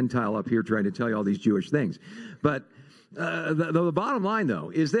 some Gentile up here trying to tell you all these Jewish things. But the bottom line,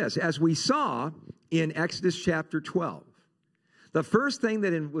 though, is this. As we saw in Exodus chapter 12, the first thing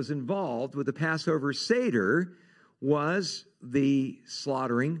that was involved with the Passover Seder was the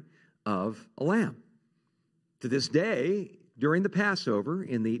slaughtering of a lamb. To this day, during the Passover,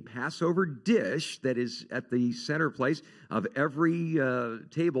 in the Passover dish that is at the center place of every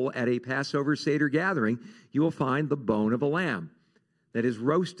table at a Passover Seder gathering, you will find the bone of a lamb that is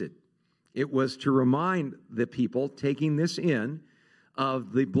roasted. It was to remind the people taking this in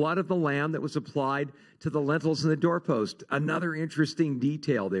of the blood of the lamb that was applied to the lintels and the doorpost. Another interesting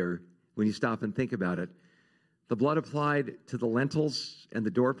detail there when you stop and think about it. The blood applied to the lintels and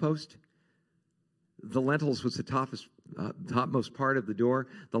the doorpost. The lintels was the topmost part of the door.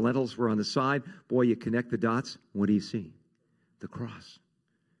 The lintels were on the side. Boy, you connect the dots. What do you see? The cross.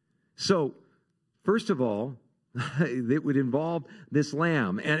 So, first of all, it would involve this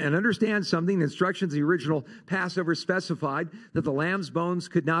lamb. And understand something, the instructions of the original Passover specified that the lamb's bones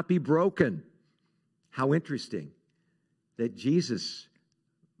could not be broken. How interesting that Jesus'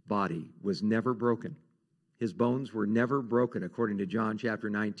 body was never broken. His bones were never broken, according to John chapter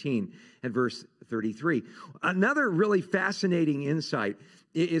 19 and verse 33. Another really fascinating insight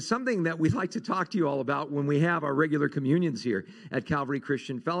is something that we'd like to talk to you all about when we have our regular communions here at Calvary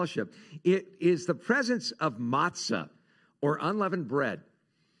Christian Fellowship. It is the presence of matzah, or unleavened bread.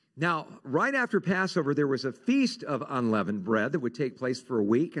 Now, right after Passover, there was a feast of unleavened bread that would take place for a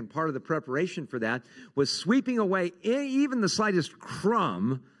week, and part of the preparation for that was sweeping away even the slightest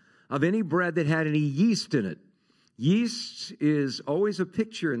crumb of any bread that had any yeast in it. Yeast is always a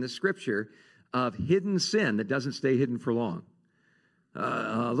picture in the Scripture of hidden sin that doesn't stay hidden for long.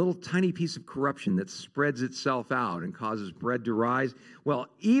 A little tiny piece of corruption that spreads itself out and causes bread to rise. Well,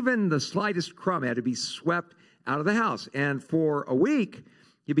 even the slightest crumb had to be swept out of the house. And for a week,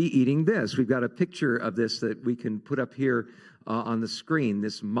 you'd be eating this. We've got a picture of this that we can put up here on the screen,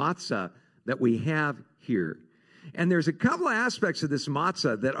 this matzah that we have here. And there's a couple of aspects of this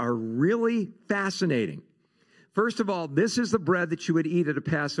matzah that are really fascinating. First of all, this is the bread that you would eat at a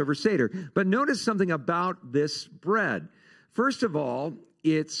Passover Seder. But notice something about this bread. First of all,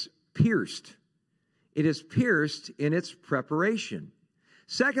 it's pierced. It is pierced in its preparation.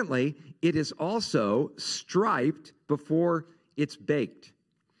 Secondly, it is also striped before it's baked.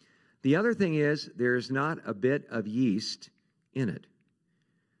 The other thing is there's not a bit of yeast in it.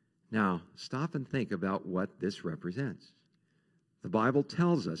 Now, stop and think about what this represents. The Bible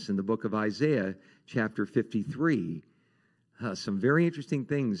tells us in the book of Isaiah, chapter 53, some very interesting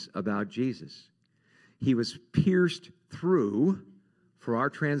things about Jesus. He was pierced through for our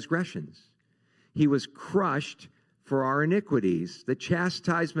transgressions. He was crushed for our iniquities. The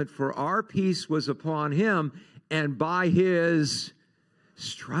chastisement for our peace was upon him, and by his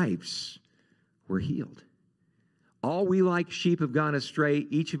stripes we're healed. All we like sheep have gone astray.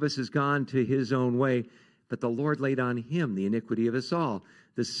 Each of us has gone to his own way. But the Lord laid on him the iniquity of us all.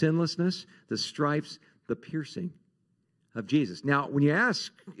 The sinlessness, the stripes, the piercing of Jesus. Now, when you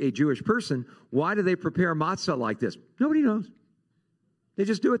ask a Jewish person, why do they prepare matzah like this? Nobody knows. They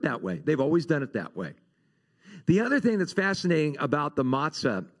just do it that way. They've always done it that way. The other thing that's fascinating about the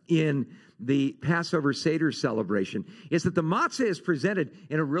matzah in the Passover Seder celebration is that the matzah is presented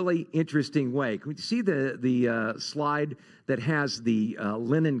in a really interesting way. Can we see the slide that has the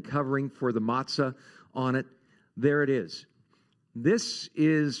linen covering for the matzah on it? There it is. This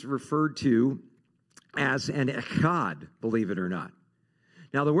is referred to as an echad, believe it or not.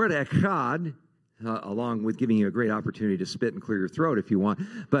 Now, the word echad, along with giving you a great opportunity to spit and clear your throat if you want,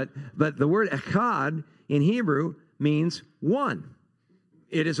 but the word echad in Hebrew means one.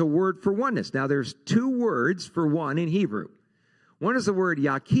 It is a word for oneness. Now, there's two words for one in Hebrew. One is the word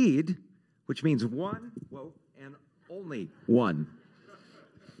yakid, which means one, and only one.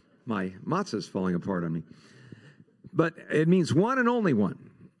 My matzah is falling apart on me. But it means one and only one.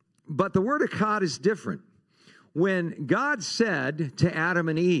 But the word echad is different. When God said to Adam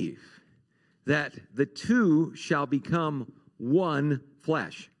and Eve that the two shall become one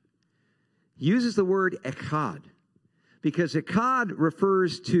flesh, he uses the word echad, because echad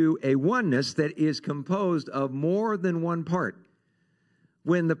refers to a oneness that is composed of more than one part.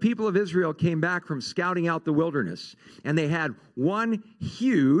 When the people of Israel came back from scouting out the wilderness, and they had one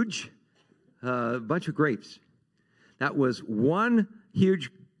huge bunch of grapes. That was one huge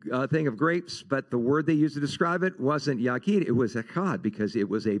thing of grapes, but the word they used to describe it wasn't yakid, it was echad, because it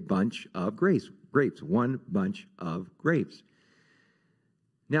was a bunch of grapes, one bunch of grapes.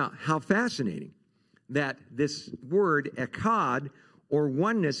 Now, how fascinating that this word echad, or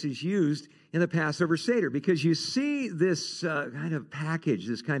oneness, is used in the Passover Seder, because you see this kind of package,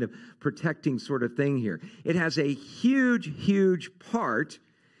 this kind of protecting sort of thing here. It has a huge, huge part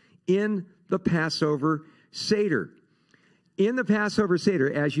in the Passover Seder. In the Passover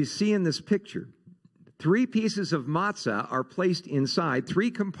Seder, as you see in this picture, 3 pieces of matzah are placed inside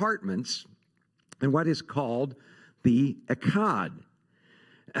 3 compartments in what is called the echad.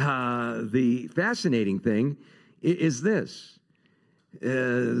 The fascinating thing is this.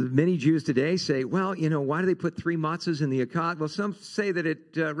 Many Jews today say, well, why do they put 3 matzahs in the echad? Well, some say that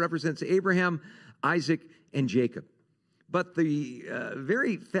it represents Abraham, Isaac, and Jacob. But the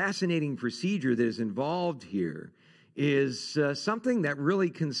very fascinating procedure that is involved here is something that really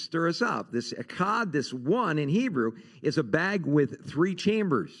can stir us up. This echad, this one in Hebrew, is a bag with 3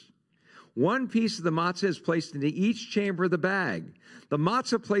 chambers. 1 piece of the matzah is placed into each chamber of the bag. The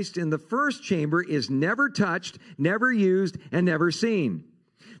matzah placed in the first chamber is never touched, never used, and never seen.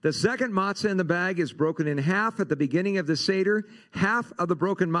 The second matzah in the bag is broken in half at the beginning of the Seder. Half of the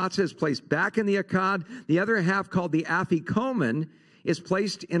broken matzah is placed back in the echad. The other half, called the afikomen, is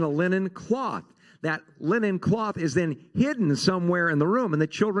placed in a linen cloth. That linen cloth is then hidden somewhere in the room, and the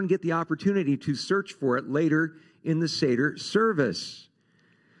children get the opportunity to search for it later in the Seder service.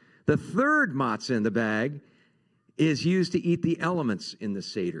 The third matzah in the bag is used to eat the elements in the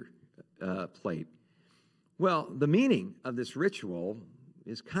Seder plate. Well, the meaning of this ritual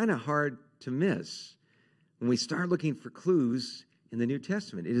is kind of hard to miss when we start looking for clues in the New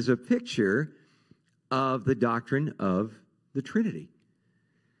Testament. It is a picture of the doctrine of the Trinity.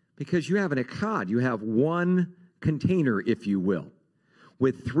 Because you have an echad, you have one container, if you will,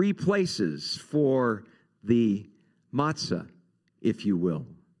 with 3 places for the matzah, if you will.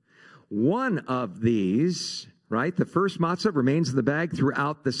 One of these, right, the first matzah remains in the bag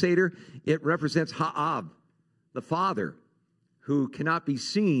throughout the Seder. It represents Ha'ab, the Father, who cannot be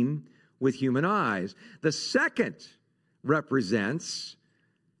seen with human eyes. The second represents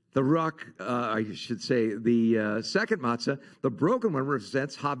the second matzah, the broken one,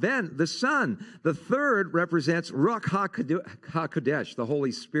 represents Haben, the Son. The third represents Ruach HaKodesh, the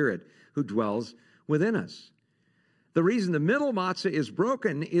Holy Spirit, who dwells within us. The reason the middle matzah is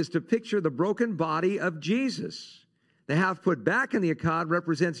broken is to picture the broken body of Jesus. The half put back in the echad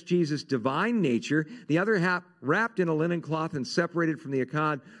represents Jesus' divine nature. The other half, wrapped in a linen cloth and separated from the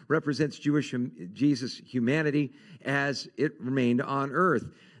echad, represents Jesus' humanity as it remained on earth.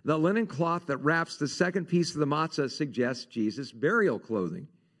 The linen cloth that wraps the second piece of the matzah suggests Jesus' burial clothing.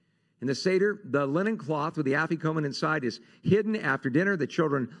 In the Seder, the linen cloth with the afikomen inside is hidden after dinner. The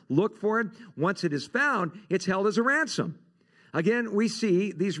children look for it. Once it is found, it's held as a ransom. Again, we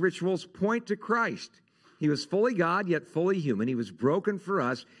see these rituals point to Christ. He was fully God, yet fully human. He was broken for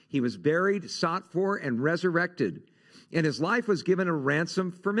us. He was buried, sought for, and resurrected. And his life was given a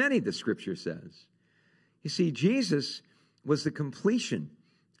ransom for many, the Scripture says. You see, Jesus was the completion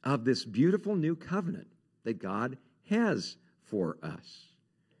of this beautiful new covenant that God has for us.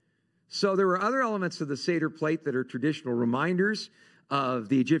 So there were other elements of the Seder plate that are traditional reminders of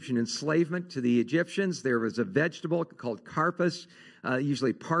the Egyptian enslavement to the Egyptians. There was a vegetable called karpas,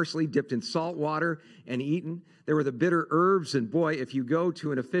 usually parsley dipped in salt water and eaten. There were the bitter herbs, and boy, if you go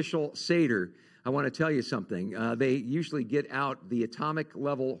to an official Seder, I want to tell you something. They usually get out the atomic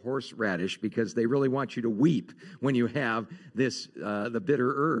level horseradish because they really want you to weep when you have this, the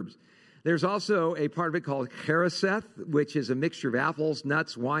bitter herbs. There's also a part of it called chereseth, which is a mixture of apples,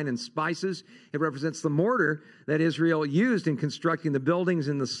 nuts, wine, and spices. It represents the mortar that Israel used in constructing the buildings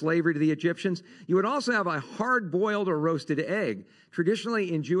in the slavery to the Egyptians. You would also have a hard-boiled or roasted egg.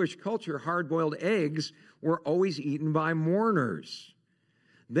 Traditionally, in Jewish culture, hard-boiled eggs were always eaten by mourners.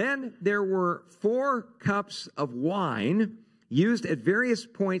 Then there were 4 cups of wine used at various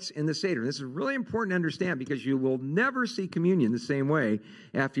points in the Seder. This is really important to understand because you will never see communion the same way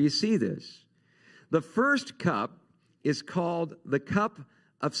after you see this. The first cup is called the cup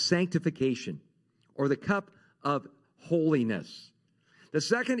of sanctification, or the cup of holiness. The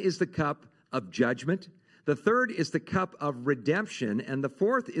second is the cup of judgment. The third is the cup of redemption. And the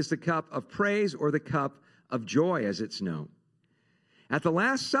fourth is the cup of praise, or the cup of joy, as it's known. At the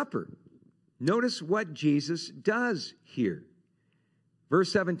Last Supper, notice what Jesus does here.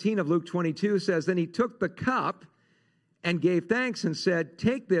 Verse 17 of Luke 22 says, "Then he took the cup and gave thanks and said,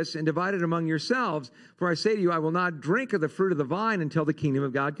 'Take this and divide it among yourselves, for I say to you, I will not drink of the fruit of the vine until the kingdom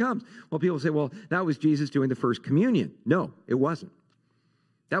of God comes.'" Well, people say, well, that was Jesus doing the first communion. No, it wasn't.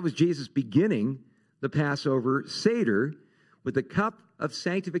 That was Jesus beginning the Passover Seder with the cup of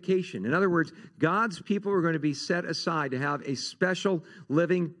sanctification. In other words, God's people are going to be set aside to have a special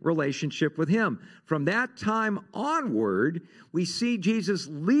living relationship with Him. From that time onward, we see Jesus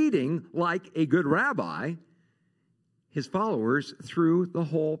leading like a good rabbi His followers through the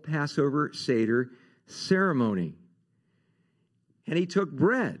whole Passover Seder ceremony. And He took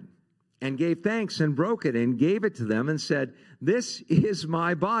bread and gave thanks and broke it and gave it to them and said, "This is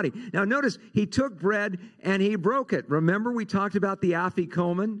my body." Now notice, He took bread and He broke it. Remember we talked about the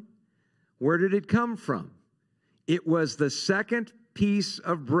afikomen? Where did it come from? It was the second piece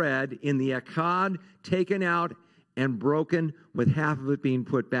of bread in the echad taken out and broken, with half of it being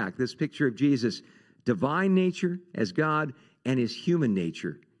put back. This picture of Jesus' divine nature as God and His human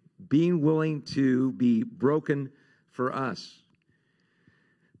nature being willing to be broken for us.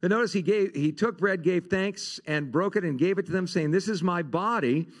 But notice he took bread, gave thanks, and broke it and gave it to them, saying, "This is my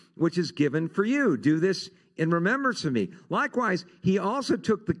body, which is given for you. Do this in remembrance of me." Likewise, He also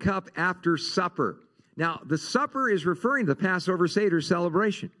took the cup after supper. Now, the supper is referring to the Passover Seder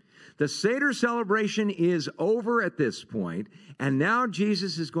celebration. The Seder celebration is over at this point, and now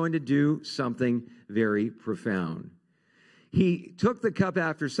Jesus is going to do something very profound. He took the cup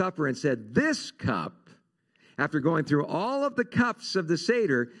after supper and said, "This cup," after going through all of the cups of the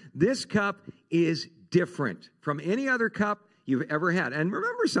Seder, "this cup is different from any other cup you've ever had." And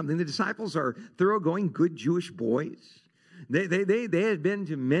remember something, the disciples are thoroughgoing, good Jewish boys. They had been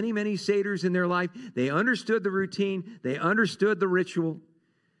to many, many Seders in their life. They understood the routine. They understood the ritual.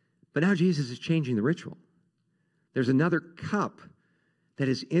 But now Jesus is changing the ritual. There's another cup that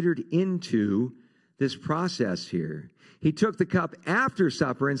has entered into this process here. He took the cup after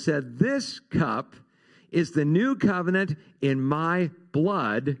supper and said, "This cup is the new covenant in my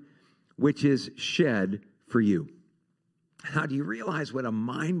blood, which is shed for you." Now, do you realize what a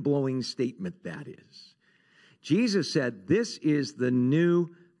mind-blowing statement that is? Jesus said, "This is the new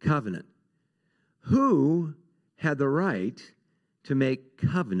covenant." Who had the right to make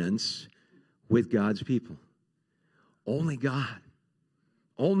covenants with God's people? Only God.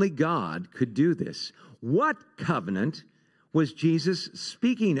 Only God could do this. What covenant was Jesus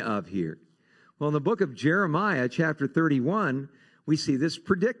speaking of here? Well, in the book of Jeremiah, chapter 31, we see this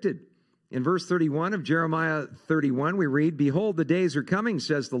predicted. In verse 31 of Jeremiah 31, we read, "Behold, the days are coming,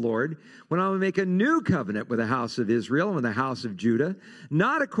 says the Lord, when I will make a new covenant with the house of Israel and with the house of Judah,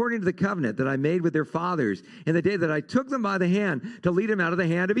 not according to the covenant that I made with their fathers in the day that I took them by the hand to lead them out of the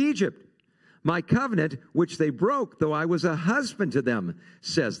hand of Egypt. My covenant, which they broke, though I was a husband to them,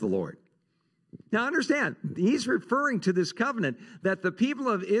 says the Lord." Now understand, He's referring to this covenant that the people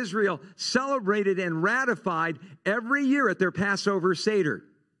of Israel celebrated and ratified every year at their Passover Seder.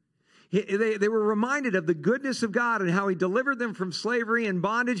 They were reminded of the goodness of God and how He delivered them from slavery and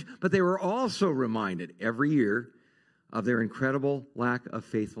bondage, but they were also reminded every year of their incredible lack of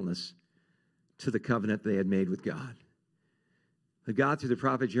faithfulness to the covenant they had made with God. But God, through the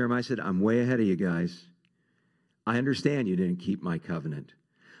prophet Jeremiah, said, "I'm way ahead of you guys. I understand you didn't keep my covenant.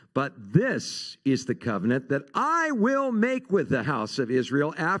 But this is the covenant that I will make with the house of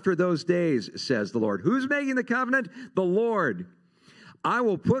Israel after those days, says the Lord." Who's making the covenant? The Lord. "I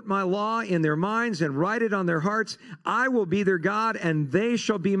will put my law in their minds and write it on their hearts. I will be their God, and they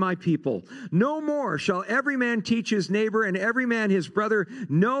shall be my people. No more shall every man teach his neighbor and every man his brother,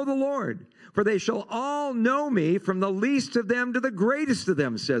 know the Lord. For they shall all know me, from the least of them to the greatest of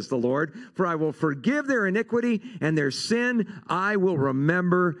them, says the Lord. For I will forgive their iniquity, and their sin I will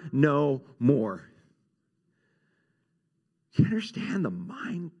remember no more." Do you understand the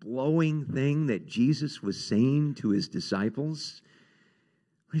mind-blowing thing that Jesus was saying to His disciples?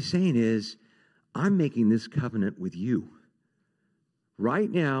 What He's saying is, I'm making this covenant with you. Right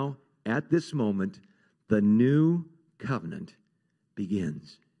now, at this moment, the new covenant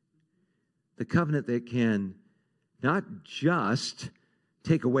begins. The covenant that can not just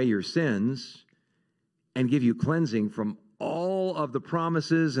take away your sins and give you cleansing from all of the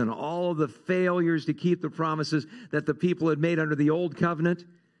promises and all of the failures to keep the promises that the people had made under the old covenant.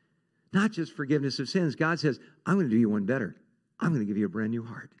 Not just forgiveness of sins. God says, I'm going to do you one better. I'm going to give you a brand new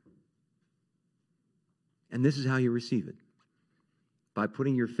heart. And this is how you receive it. By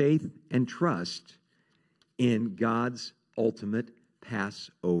putting your faith and trust in God's ultimate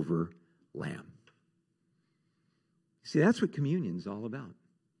Passover lamb. See, that's what communion is all about.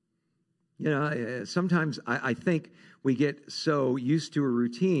 You know, sometimes I think we get so used to a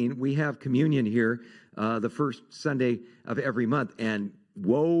routine. We have communion here the first Sunday of every month, and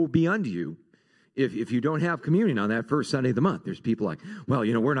woe be unto you if you don't have communion on that first Sunday of the month. There's people like, well,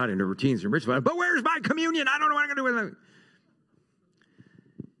 you know, we're not into routines and rituals, but where's my communion? I don't know what I'm going to do with it.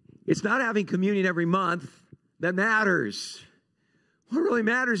 It's not having communion every month that matters. What really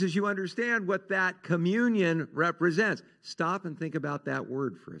matters is you understand what that communion represents. Stop and think about that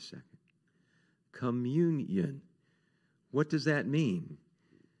word for a second. Communion. What does that mean?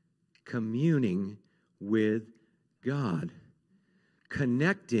 Communing with God.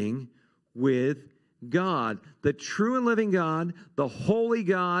 Connecting with God, the true and living God, the holy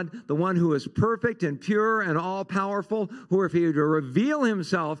God, the one who is perfect and pure and all-powerful, who if he were to reveal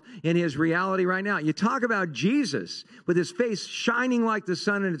himself in his reality right now. You talk about Jesus with his face shining like the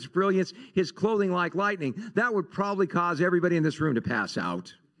sun in its brilliance, his clothing like lightning. That would probably cause everybody in this room to pass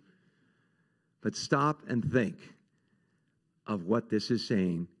out. But stop and think of what this is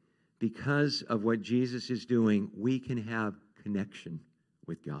saying. Because of what Jesus is doing, we can have connection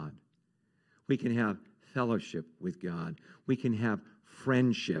with God. We can have fellowship with God. We can have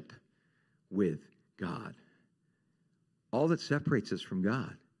friendship with God. All that separates us from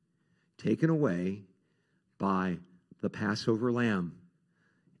God, taken away by the Passover lamb.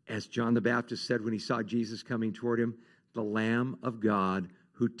 As John the Baptist said when he saw Jesus coming toward him, the Lamb of God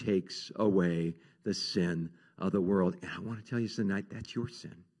who takes away the sin of the world. And I want to tell you tonight, that's your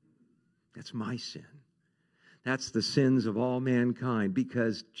sin. That's my sin. That's the sins of all mankind,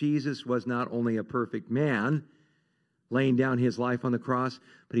 because Jesus was not only a perfect man, laying down his life on the cross,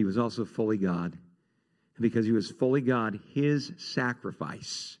 but he was also fully God. And because he was fully God, his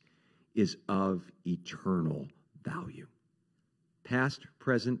sacrifice is of eternal value. Past,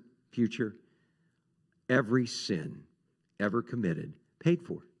 present, future, every sin ever committed, paid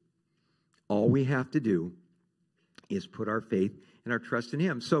for. All we have to do is put our faith and our trust in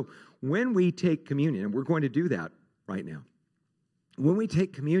him. So when we take communion, and we're going to do that right now, when we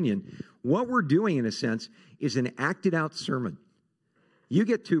take communion, what we're doing, in a sense, is an acted out sermon. You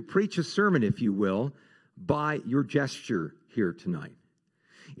get to preach a sermon, if you will, by your gesture here tonight.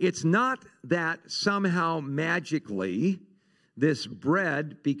 It's not that somehow magically this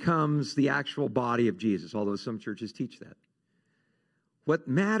bread becomes the actual body of Jesus, although some churches teach that. What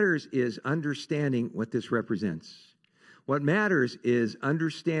matters is understanding what this represents. What matters is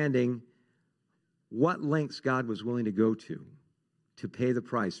understanding what lengths God was willing to go to pay the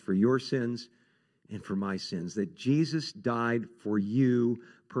price for your sins and for my sins. That Jesus died for you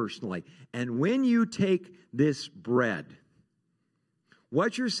personally. And when you take this bread,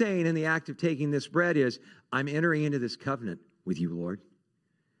 what you're saying in the act of taking this bread is, I'm entering into this covenant with you, Lord.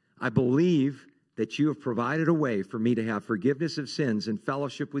 I believe that you have provided a way for me to have forgiveness of sins and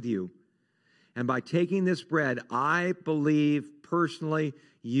fellowship with you. And by taking this bread, I believe personally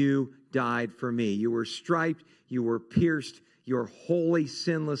you died for me. You were striped, you were pierced, your holy,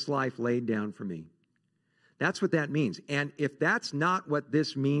 sinless life laid down for me. That's what that means. And if that's not what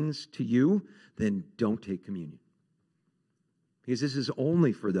this means to you, then don't take communion. Because this is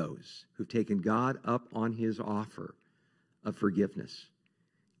only for those who've taken God up on his offer of forgiveness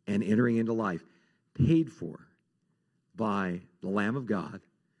and entering into life, paid for by the Lamb of God,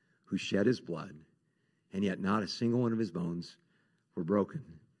 who shed his blood, and yet not a single one of his bones were broken.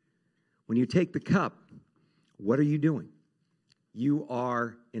 When you take the cup, what are you doing? You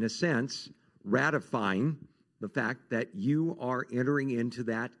are, in a sense, ratifying the fact that you are entering into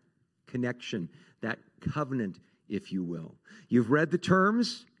that connection, that covenant, if you will. You've read the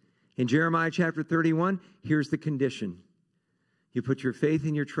terms in Jeremiah chapter 31. Here's the condition. You put your faith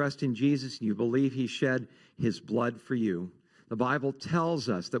and your trust in Jesus, and you believe he shed his blood for you. The Bible tells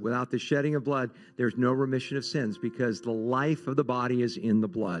us that without the shedding of blood, there's no remission of sins, because the life of the body is in the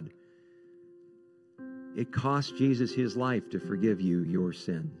blood. It cost Jesus his life to forgive you your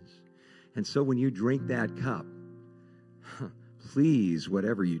sins. And so when you drink that cup, please,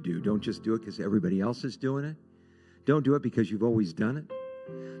 whatever you do, don't just do it because everybody else is doing it. Don't do it because you've always done it.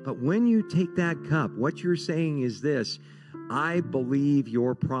 But when you take that cup, what you're saying is this: I believe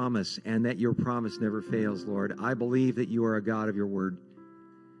your promise, and that your promise never fails, Lord. I believe that you are a God of your word.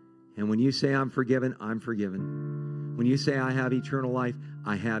 And when you say I'm forgiven, I'm forgiven. When you say I have eternal life,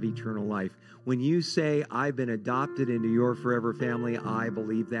 I have eternal life. When you say I've been adopted into your forever family, I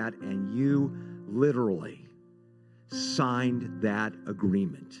believe that. And you literally signed that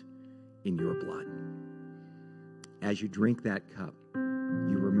agreement in your blood. As you drink that cup,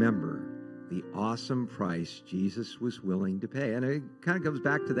 you remember the awesome price Jesus was willing to pay. And it kind of comes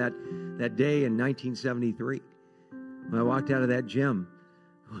back to that day in 1973 when I walked out of that gym.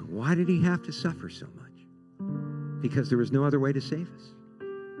 Why did he have to suffer so much? Because there was no other way to save us.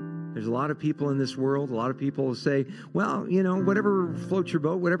 There's a lot of people in this world, a lot of people say, well, you know, whatever floats your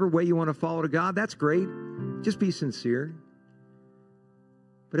boat, whatever way you want to follow to God, that's great. Just be sincere.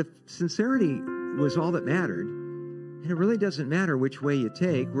 But if sincerity was all that mattered, and it really doesn't matter which way you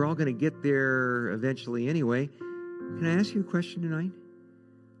take, we're all going to get there eventually anyway. Can I ask you a question tonight?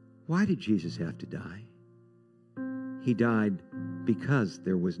 Why did Jesus have to die? He died because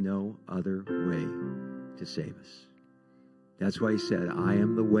there was no other way to save us. That's why he said, I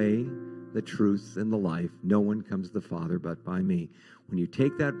am the way, the truth, and the life. No one comes to the Father but by me. When you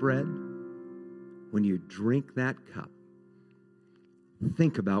take that bread, when you drink that cup,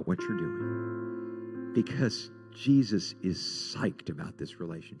 think about what you're doing. Because Jesus is psyched about this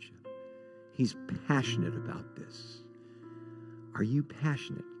relationship. He's passionate about this. Are you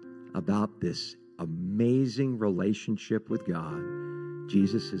passionate about this amazing relationship with God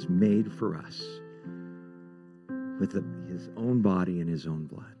Jesus has made for us with his own body and his own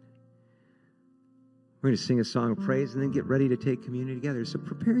blood? We're going to sing a song of praise and then get ready to take communion together. So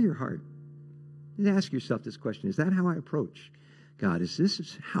prepare your heart and ask yourself this question. Is that how I approach God? Is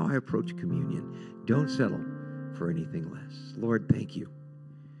this how I approach communion? Don't settle for anything less. Lord, thank you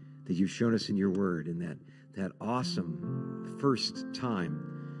that you've shown us in your word in that awesome first time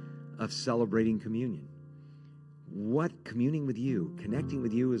of celebrating communion. What communing with you, connecting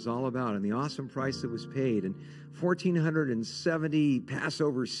with you is all about, and the awesome price that was paid. And 1,470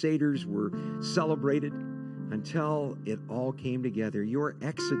 Passover Seders were celebrated until it all came together. Your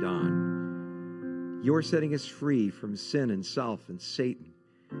Exodon, you're setting us free from sin and self and Satan,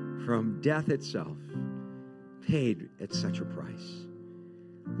 from death itself, paid at such a price.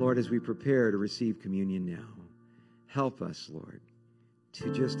 Lord, as we prepare to receive communion now, help us, Lord,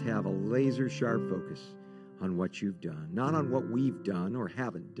 to just have a laser-sharp focus on what you've done, not on what we've done or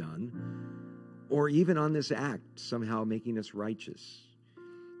haven't done, or even on this act somehow making us righteous,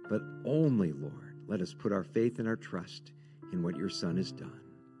 but only, Lord, let us put our faith and our trust in what your Son has done.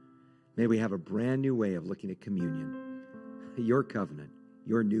 May we have a brand new way of looking at communion, your covenant,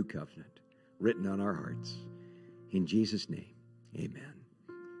 your new covenant, written on our hearts. In Jesus' name, amen.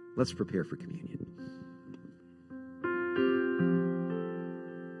 Let's prepare for communion.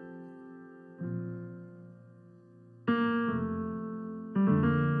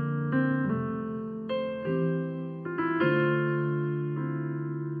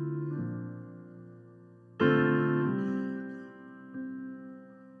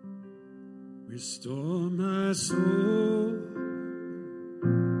 Restore my soul,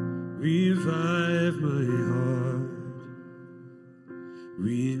 revive my heart,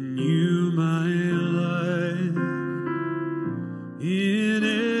 renew my life in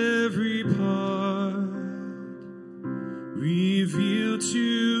every part, reveal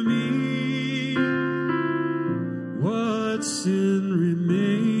to me what sin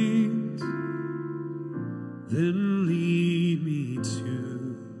remains, then lead me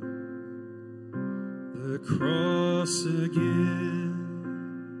to the cross again.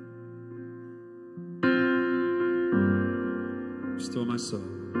 Restore my soul.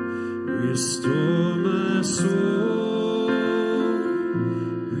 Restore my soul.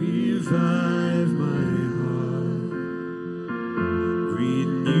 Revive my heart.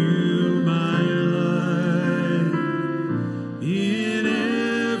 Renew my life in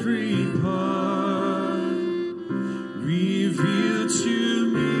every part. Reveal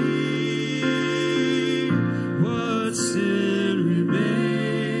to me what sin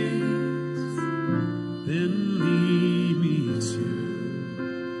remains, then lead me to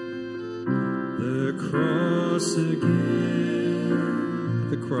the cross again. At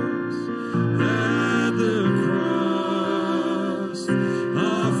the cross. At the cross,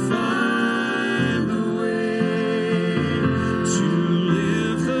 I'll find the way to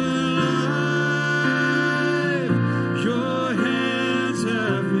live the life your hands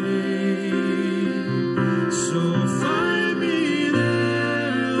have made. So find me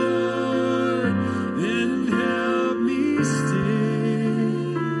there, Lord, and help me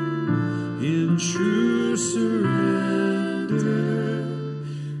stay in true surrender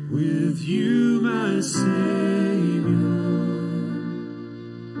with you, my Savior.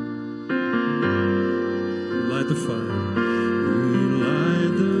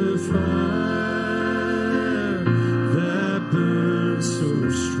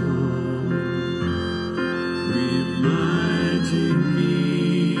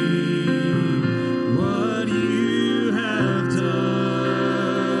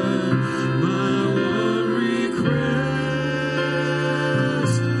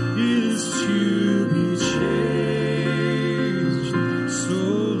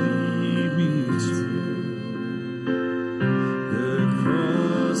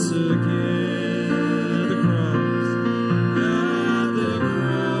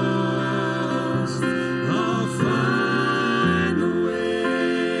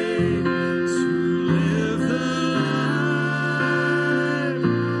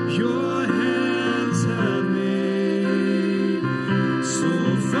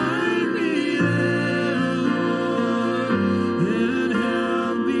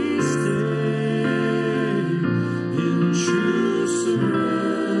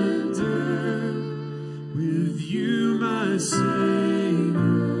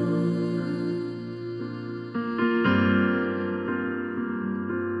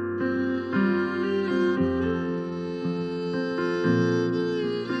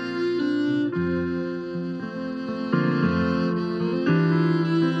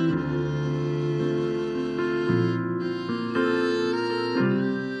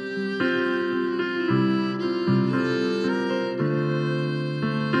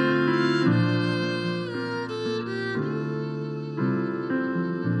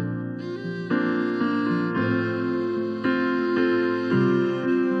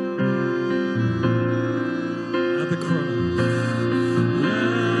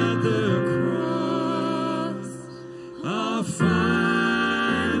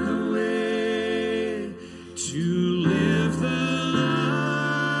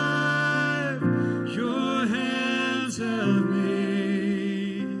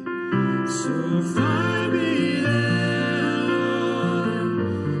 find me there, Lord,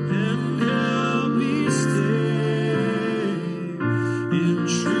 and help me stay in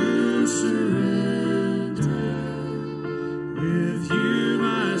true surrender with you,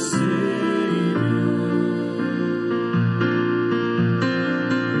 my Savior.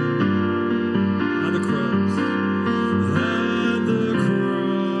 At the cross,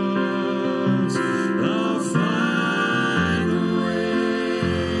 I'll find a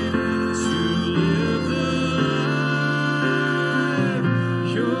way to live the life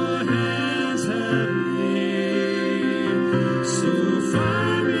your hands have made. So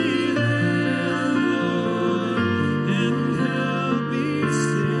find me there, Lord, and help me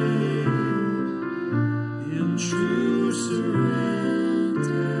stay in true surrender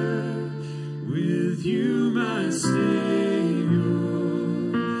with you, my Savior.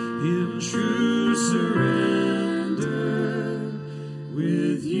 In true surrender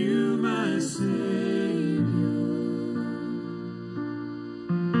with you, my Savior.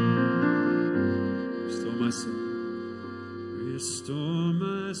 Restore my soul. Restore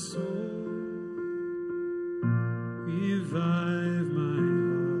my soul. Revive my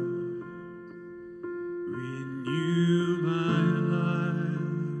heart. Renew my life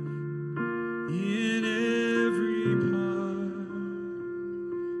in every part.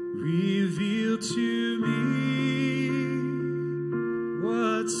 Reveal to me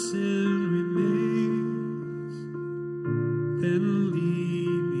what sin remains, then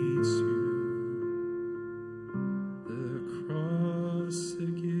lead me to the cross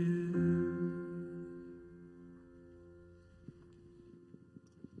again.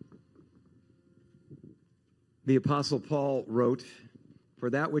 The Apostle Paul wrote, "For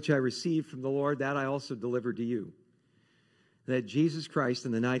that which I received from the Lord, that I also delivered to you, that Jesus Christ,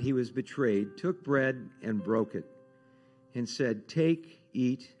 on the night he was betrayed, took bread and broke it, and said, 'Take,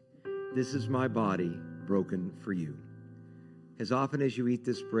 eat, this is my body broken for you. As often as you eat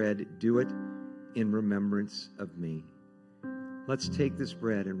this bread, do it in remembrance of me.'" Let's take this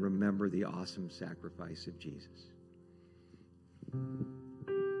bread and remember the awesome sacrifice of Jesus.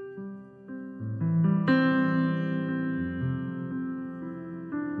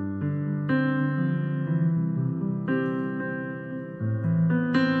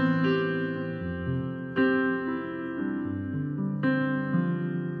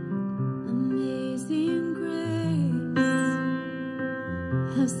 Amazing grace,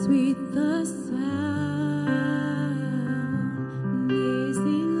 how sweet the sound.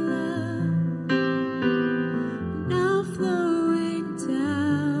 Amazing love, now flowing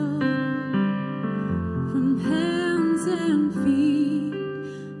down from hands and feet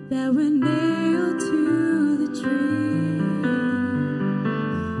that were nailed to the tree.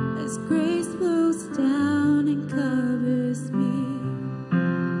 As grace flows down and covers me.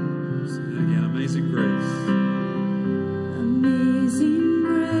 Sing again, amazing grace. Amazing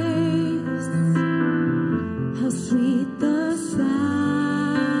grace, how sweet the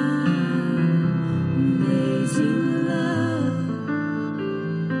sound. Amazing love,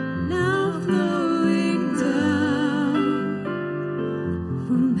 now flowing down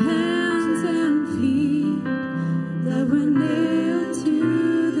from hands and feet that were nailed to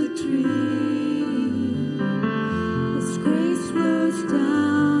the tree. His grace flows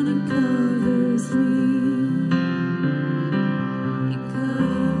down and covers me. It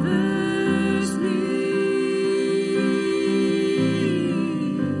covers me.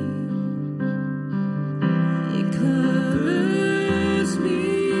 It covers me.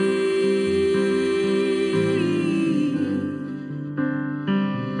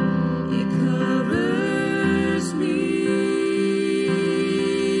 It covers me.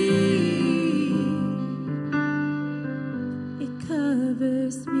 It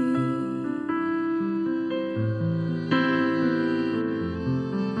covers me.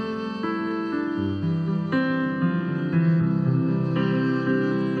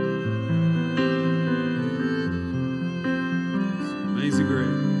 Amazing grace.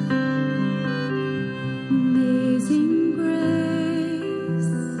 Amazing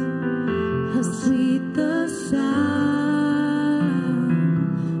grace, how sweet the sound.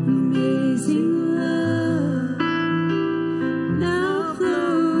 Amazing love, now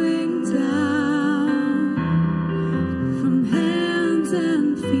flowing down from hands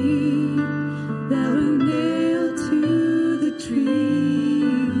and feet that were nailed to the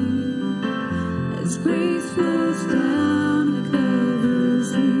tree. As grace flows down and covers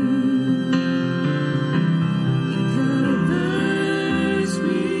me.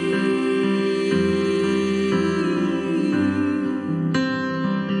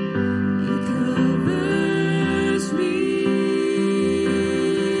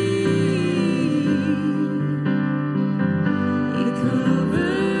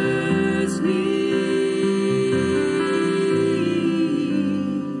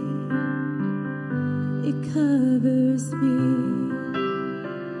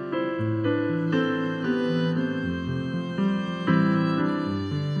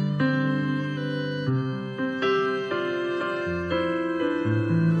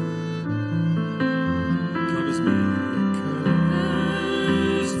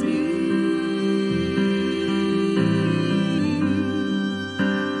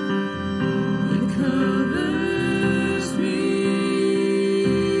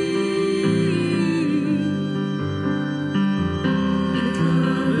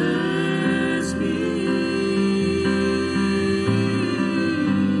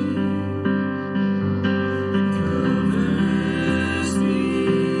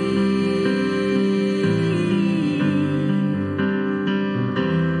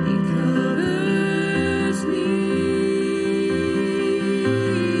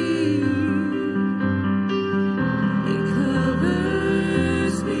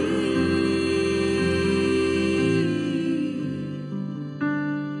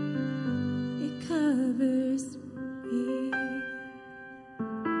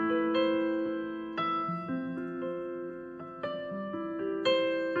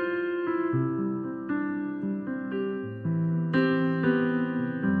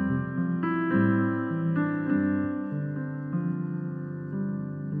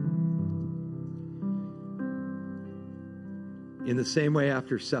 In the same way,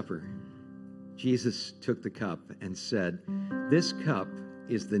 after supper, Jesus took the cup and said, "This cup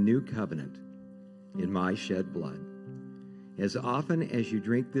is the new covenant in my shed blood. As often as you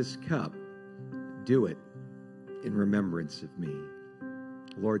drink this cup, do it in remembrance of me."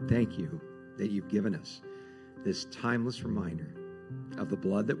 Lord, thank you that you've given us this timeless reminder of the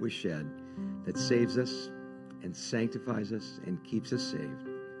blood that was shed that saves us and sanctifies us and keeps us saved.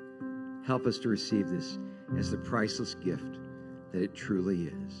 Help us to receive this as the priceless gift that it truly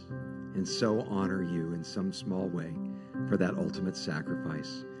is, and so honor you in some small way for that ultimate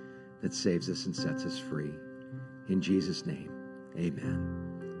sacrifice that saves us and sets us free. In Jesus' name,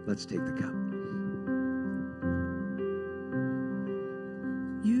 amen. Let's take the cup.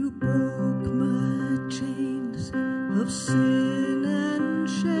 You broke my chains of sin and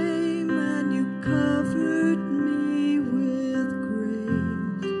shame, and you covered me with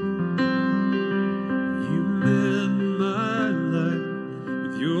grace. You mend my life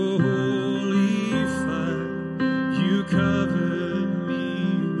with your holy fire. You covered me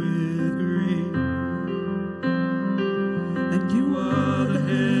with grace. And you are the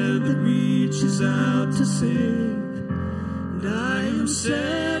hand that reaches out to save. And I am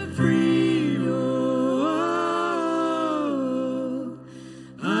set free. Oh,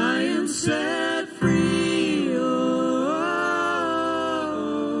 I am set free. Oh,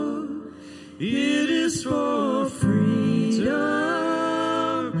 it is for freedom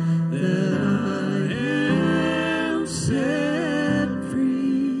that I am set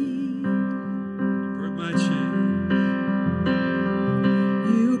free. You broke my chains.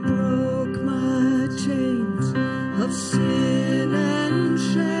 You broke my chains of sin and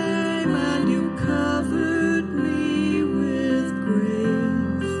shame, and you covered me with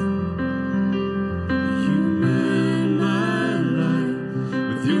grace. You mend my life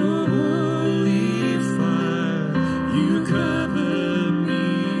with your holy fire. You cover me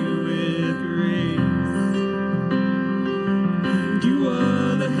with grace. And you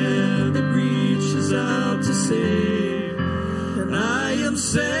are the hand that reaches out to save. And I am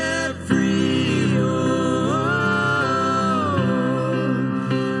set free. Oh,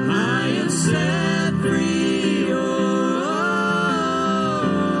 I am set free. Oh,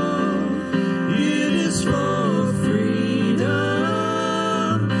 it is for freedom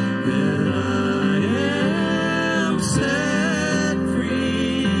that I am set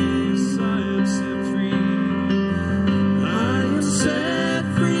free. Yes, I am set free. I am set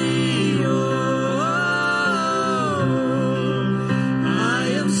free. Oh, I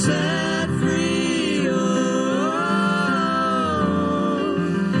am set free. Oh,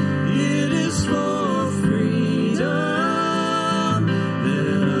 it is for freedom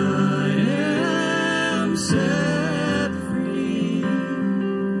that I am set free.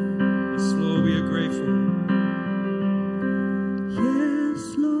 Yes, Lord, we are grateful. Yes,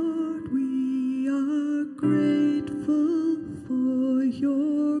 Lord, we are grateful for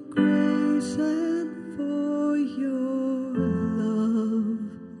your grace and for your love.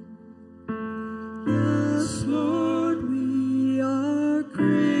 Yes, Lord, we are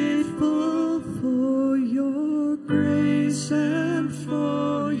grateful for your grace and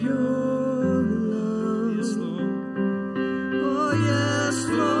for your love. Yes, Lord. Oh, yes,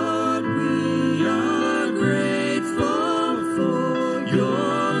 Lord, we are grateful for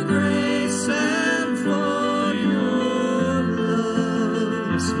your grace and for your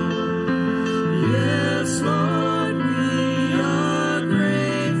love. Yes, Lord. Yes, Lord, we are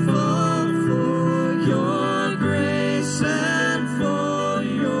grateful for your grace and for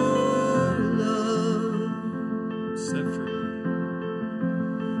your love. Set free.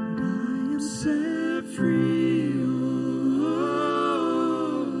 I am set free. Oh,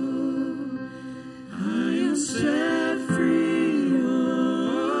 I am set free. Oh,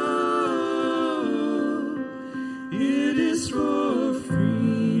 it is for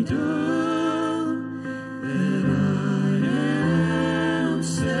freedom that I am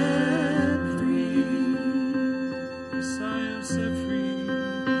set free. Yes, I am set free.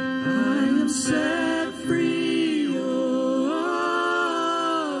 I am set free. Oh,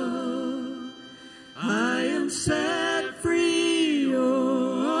 I am set free. Oh,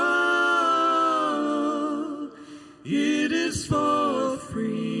 it is for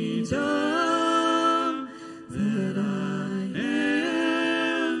freedom that I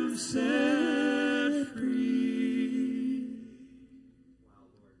am set free.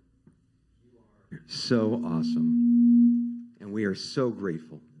 So awesome. And we are so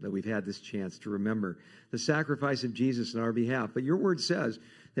grateful that we've had this chance to remember the sacrifice of Jesus on our behalf. But your word says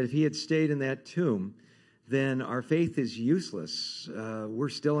that if he had stayed in that tomb, then our faith is useless. We're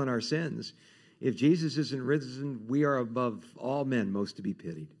still in our sins. If Jesus isn't risen, we are above all men most to be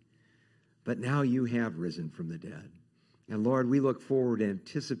pitied. But now you have risen from the dead. And Lord, we look forward to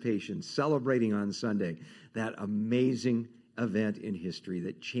anticipation, celebrating on Sunday that amazing event in history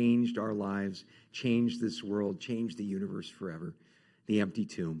that changed our lives, changed this world, changed the universe forever, the empty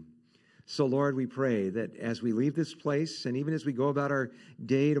tomb. So Lord, we pray that as we leave this place and even as we go about our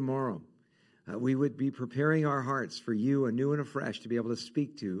day tomorrow, we would be preparing our hearts for you anew and afresh to be able to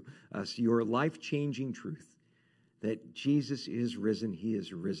speak to us your life-changing truth that Jesus is risen. He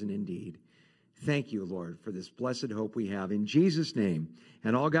is risen indeed. Thank you, Lord, for this blessed hope we have. In Jesus' name.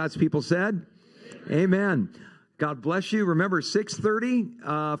 And all God's people said, Amen. God bless you. Remember,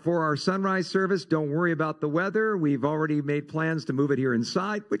 6:30 for our sunrise service. Don't worry about the weather. We've already made plans to move it here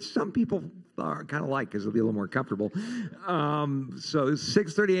inside, which some people are kind of like because it'll be a little more comfortable. So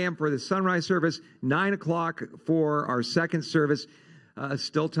 6:30 a.m. for the sunrise service, 9 o'clock for our second service.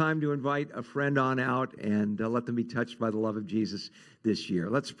 Still time to invite a friend on out and let them be touched by the love of Jesus this year.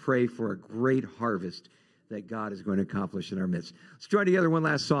 Let's pray for a great harvest that God is going to accomplish in our midst. Let's join together one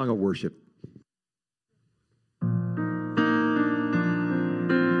last song of worship.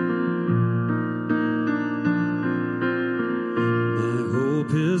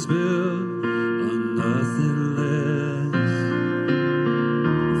 Is built on nothing less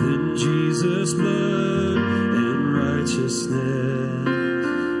than Jesus' blood and righteousness.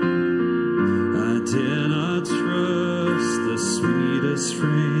 I dare not trust the sweetest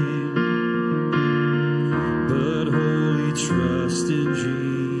frame, but wholly trust in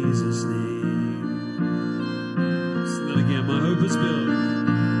Jesus' name. Sing that again. My hope is built.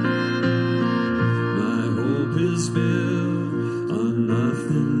 My hope is built on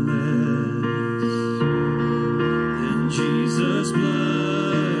nothing less than Jesus'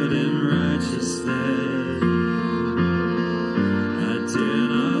 blood and righteousness. I dare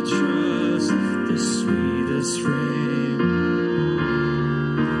not trust the sweetest frame,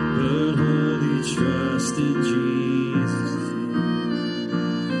 but wholly trust in Jesus' name.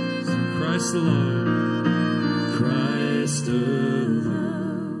 So Christ alone, Christ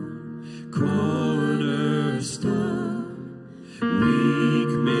alone, cornerstone, weak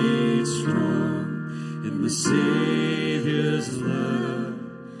made strong in the Savior's love.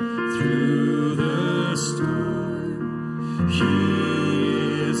 Through the storm, He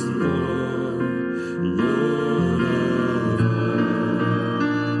is Lord, Lord of all.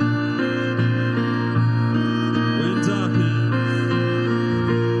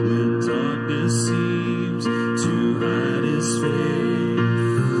 When darkness seems to hide His face,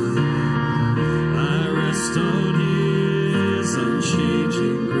 I rest on His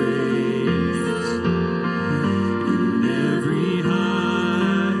unchanging grace. In every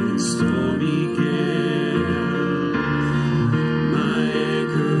high and stormy gale, my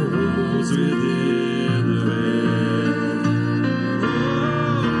anchor holds within the veil.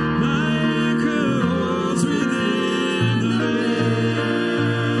 Oh, my anchor holds within the veil.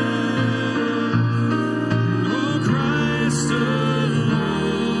 Oh, Christ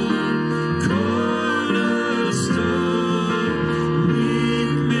alone, cornerstone,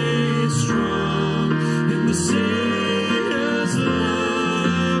 weak made strong in the Savior's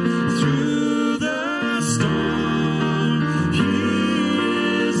love. Through the storm, He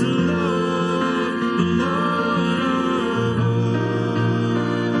is the Lord of all.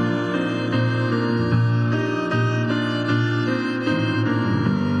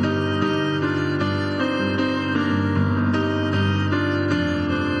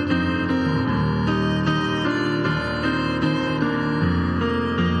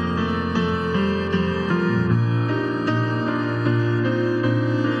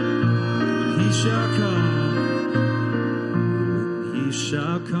 He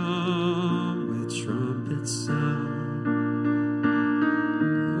shall come with trumpet sound.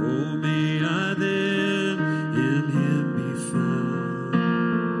 Oh, may I then in Him be found,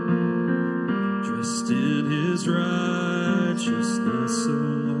 dressed in His righteousness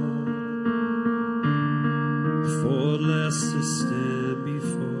alone, faultless to stand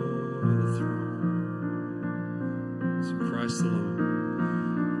before the throne. So Christ alone,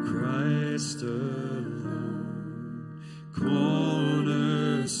 Christ alone, cornerstone,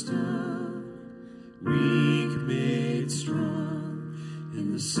 weak made strong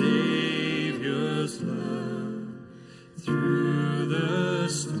in the Savior's love. Through the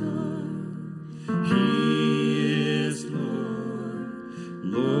storm, He is Lord,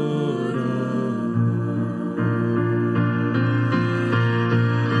 Lord of all.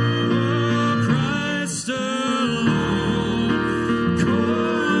 Oh, Christ alone,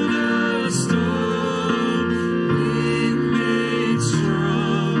 cornerstone, weak made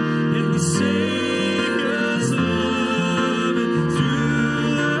strong in the Savior's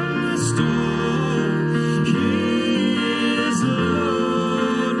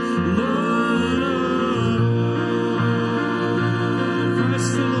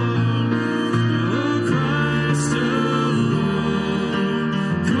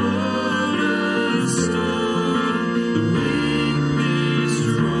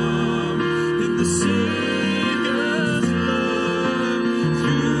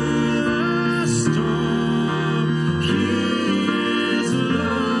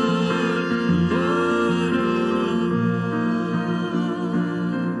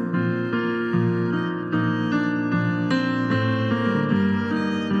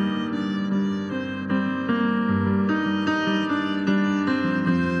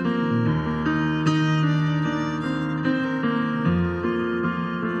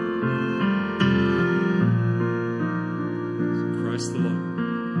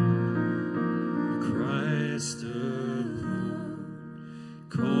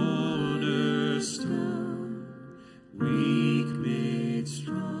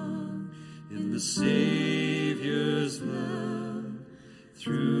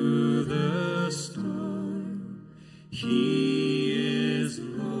He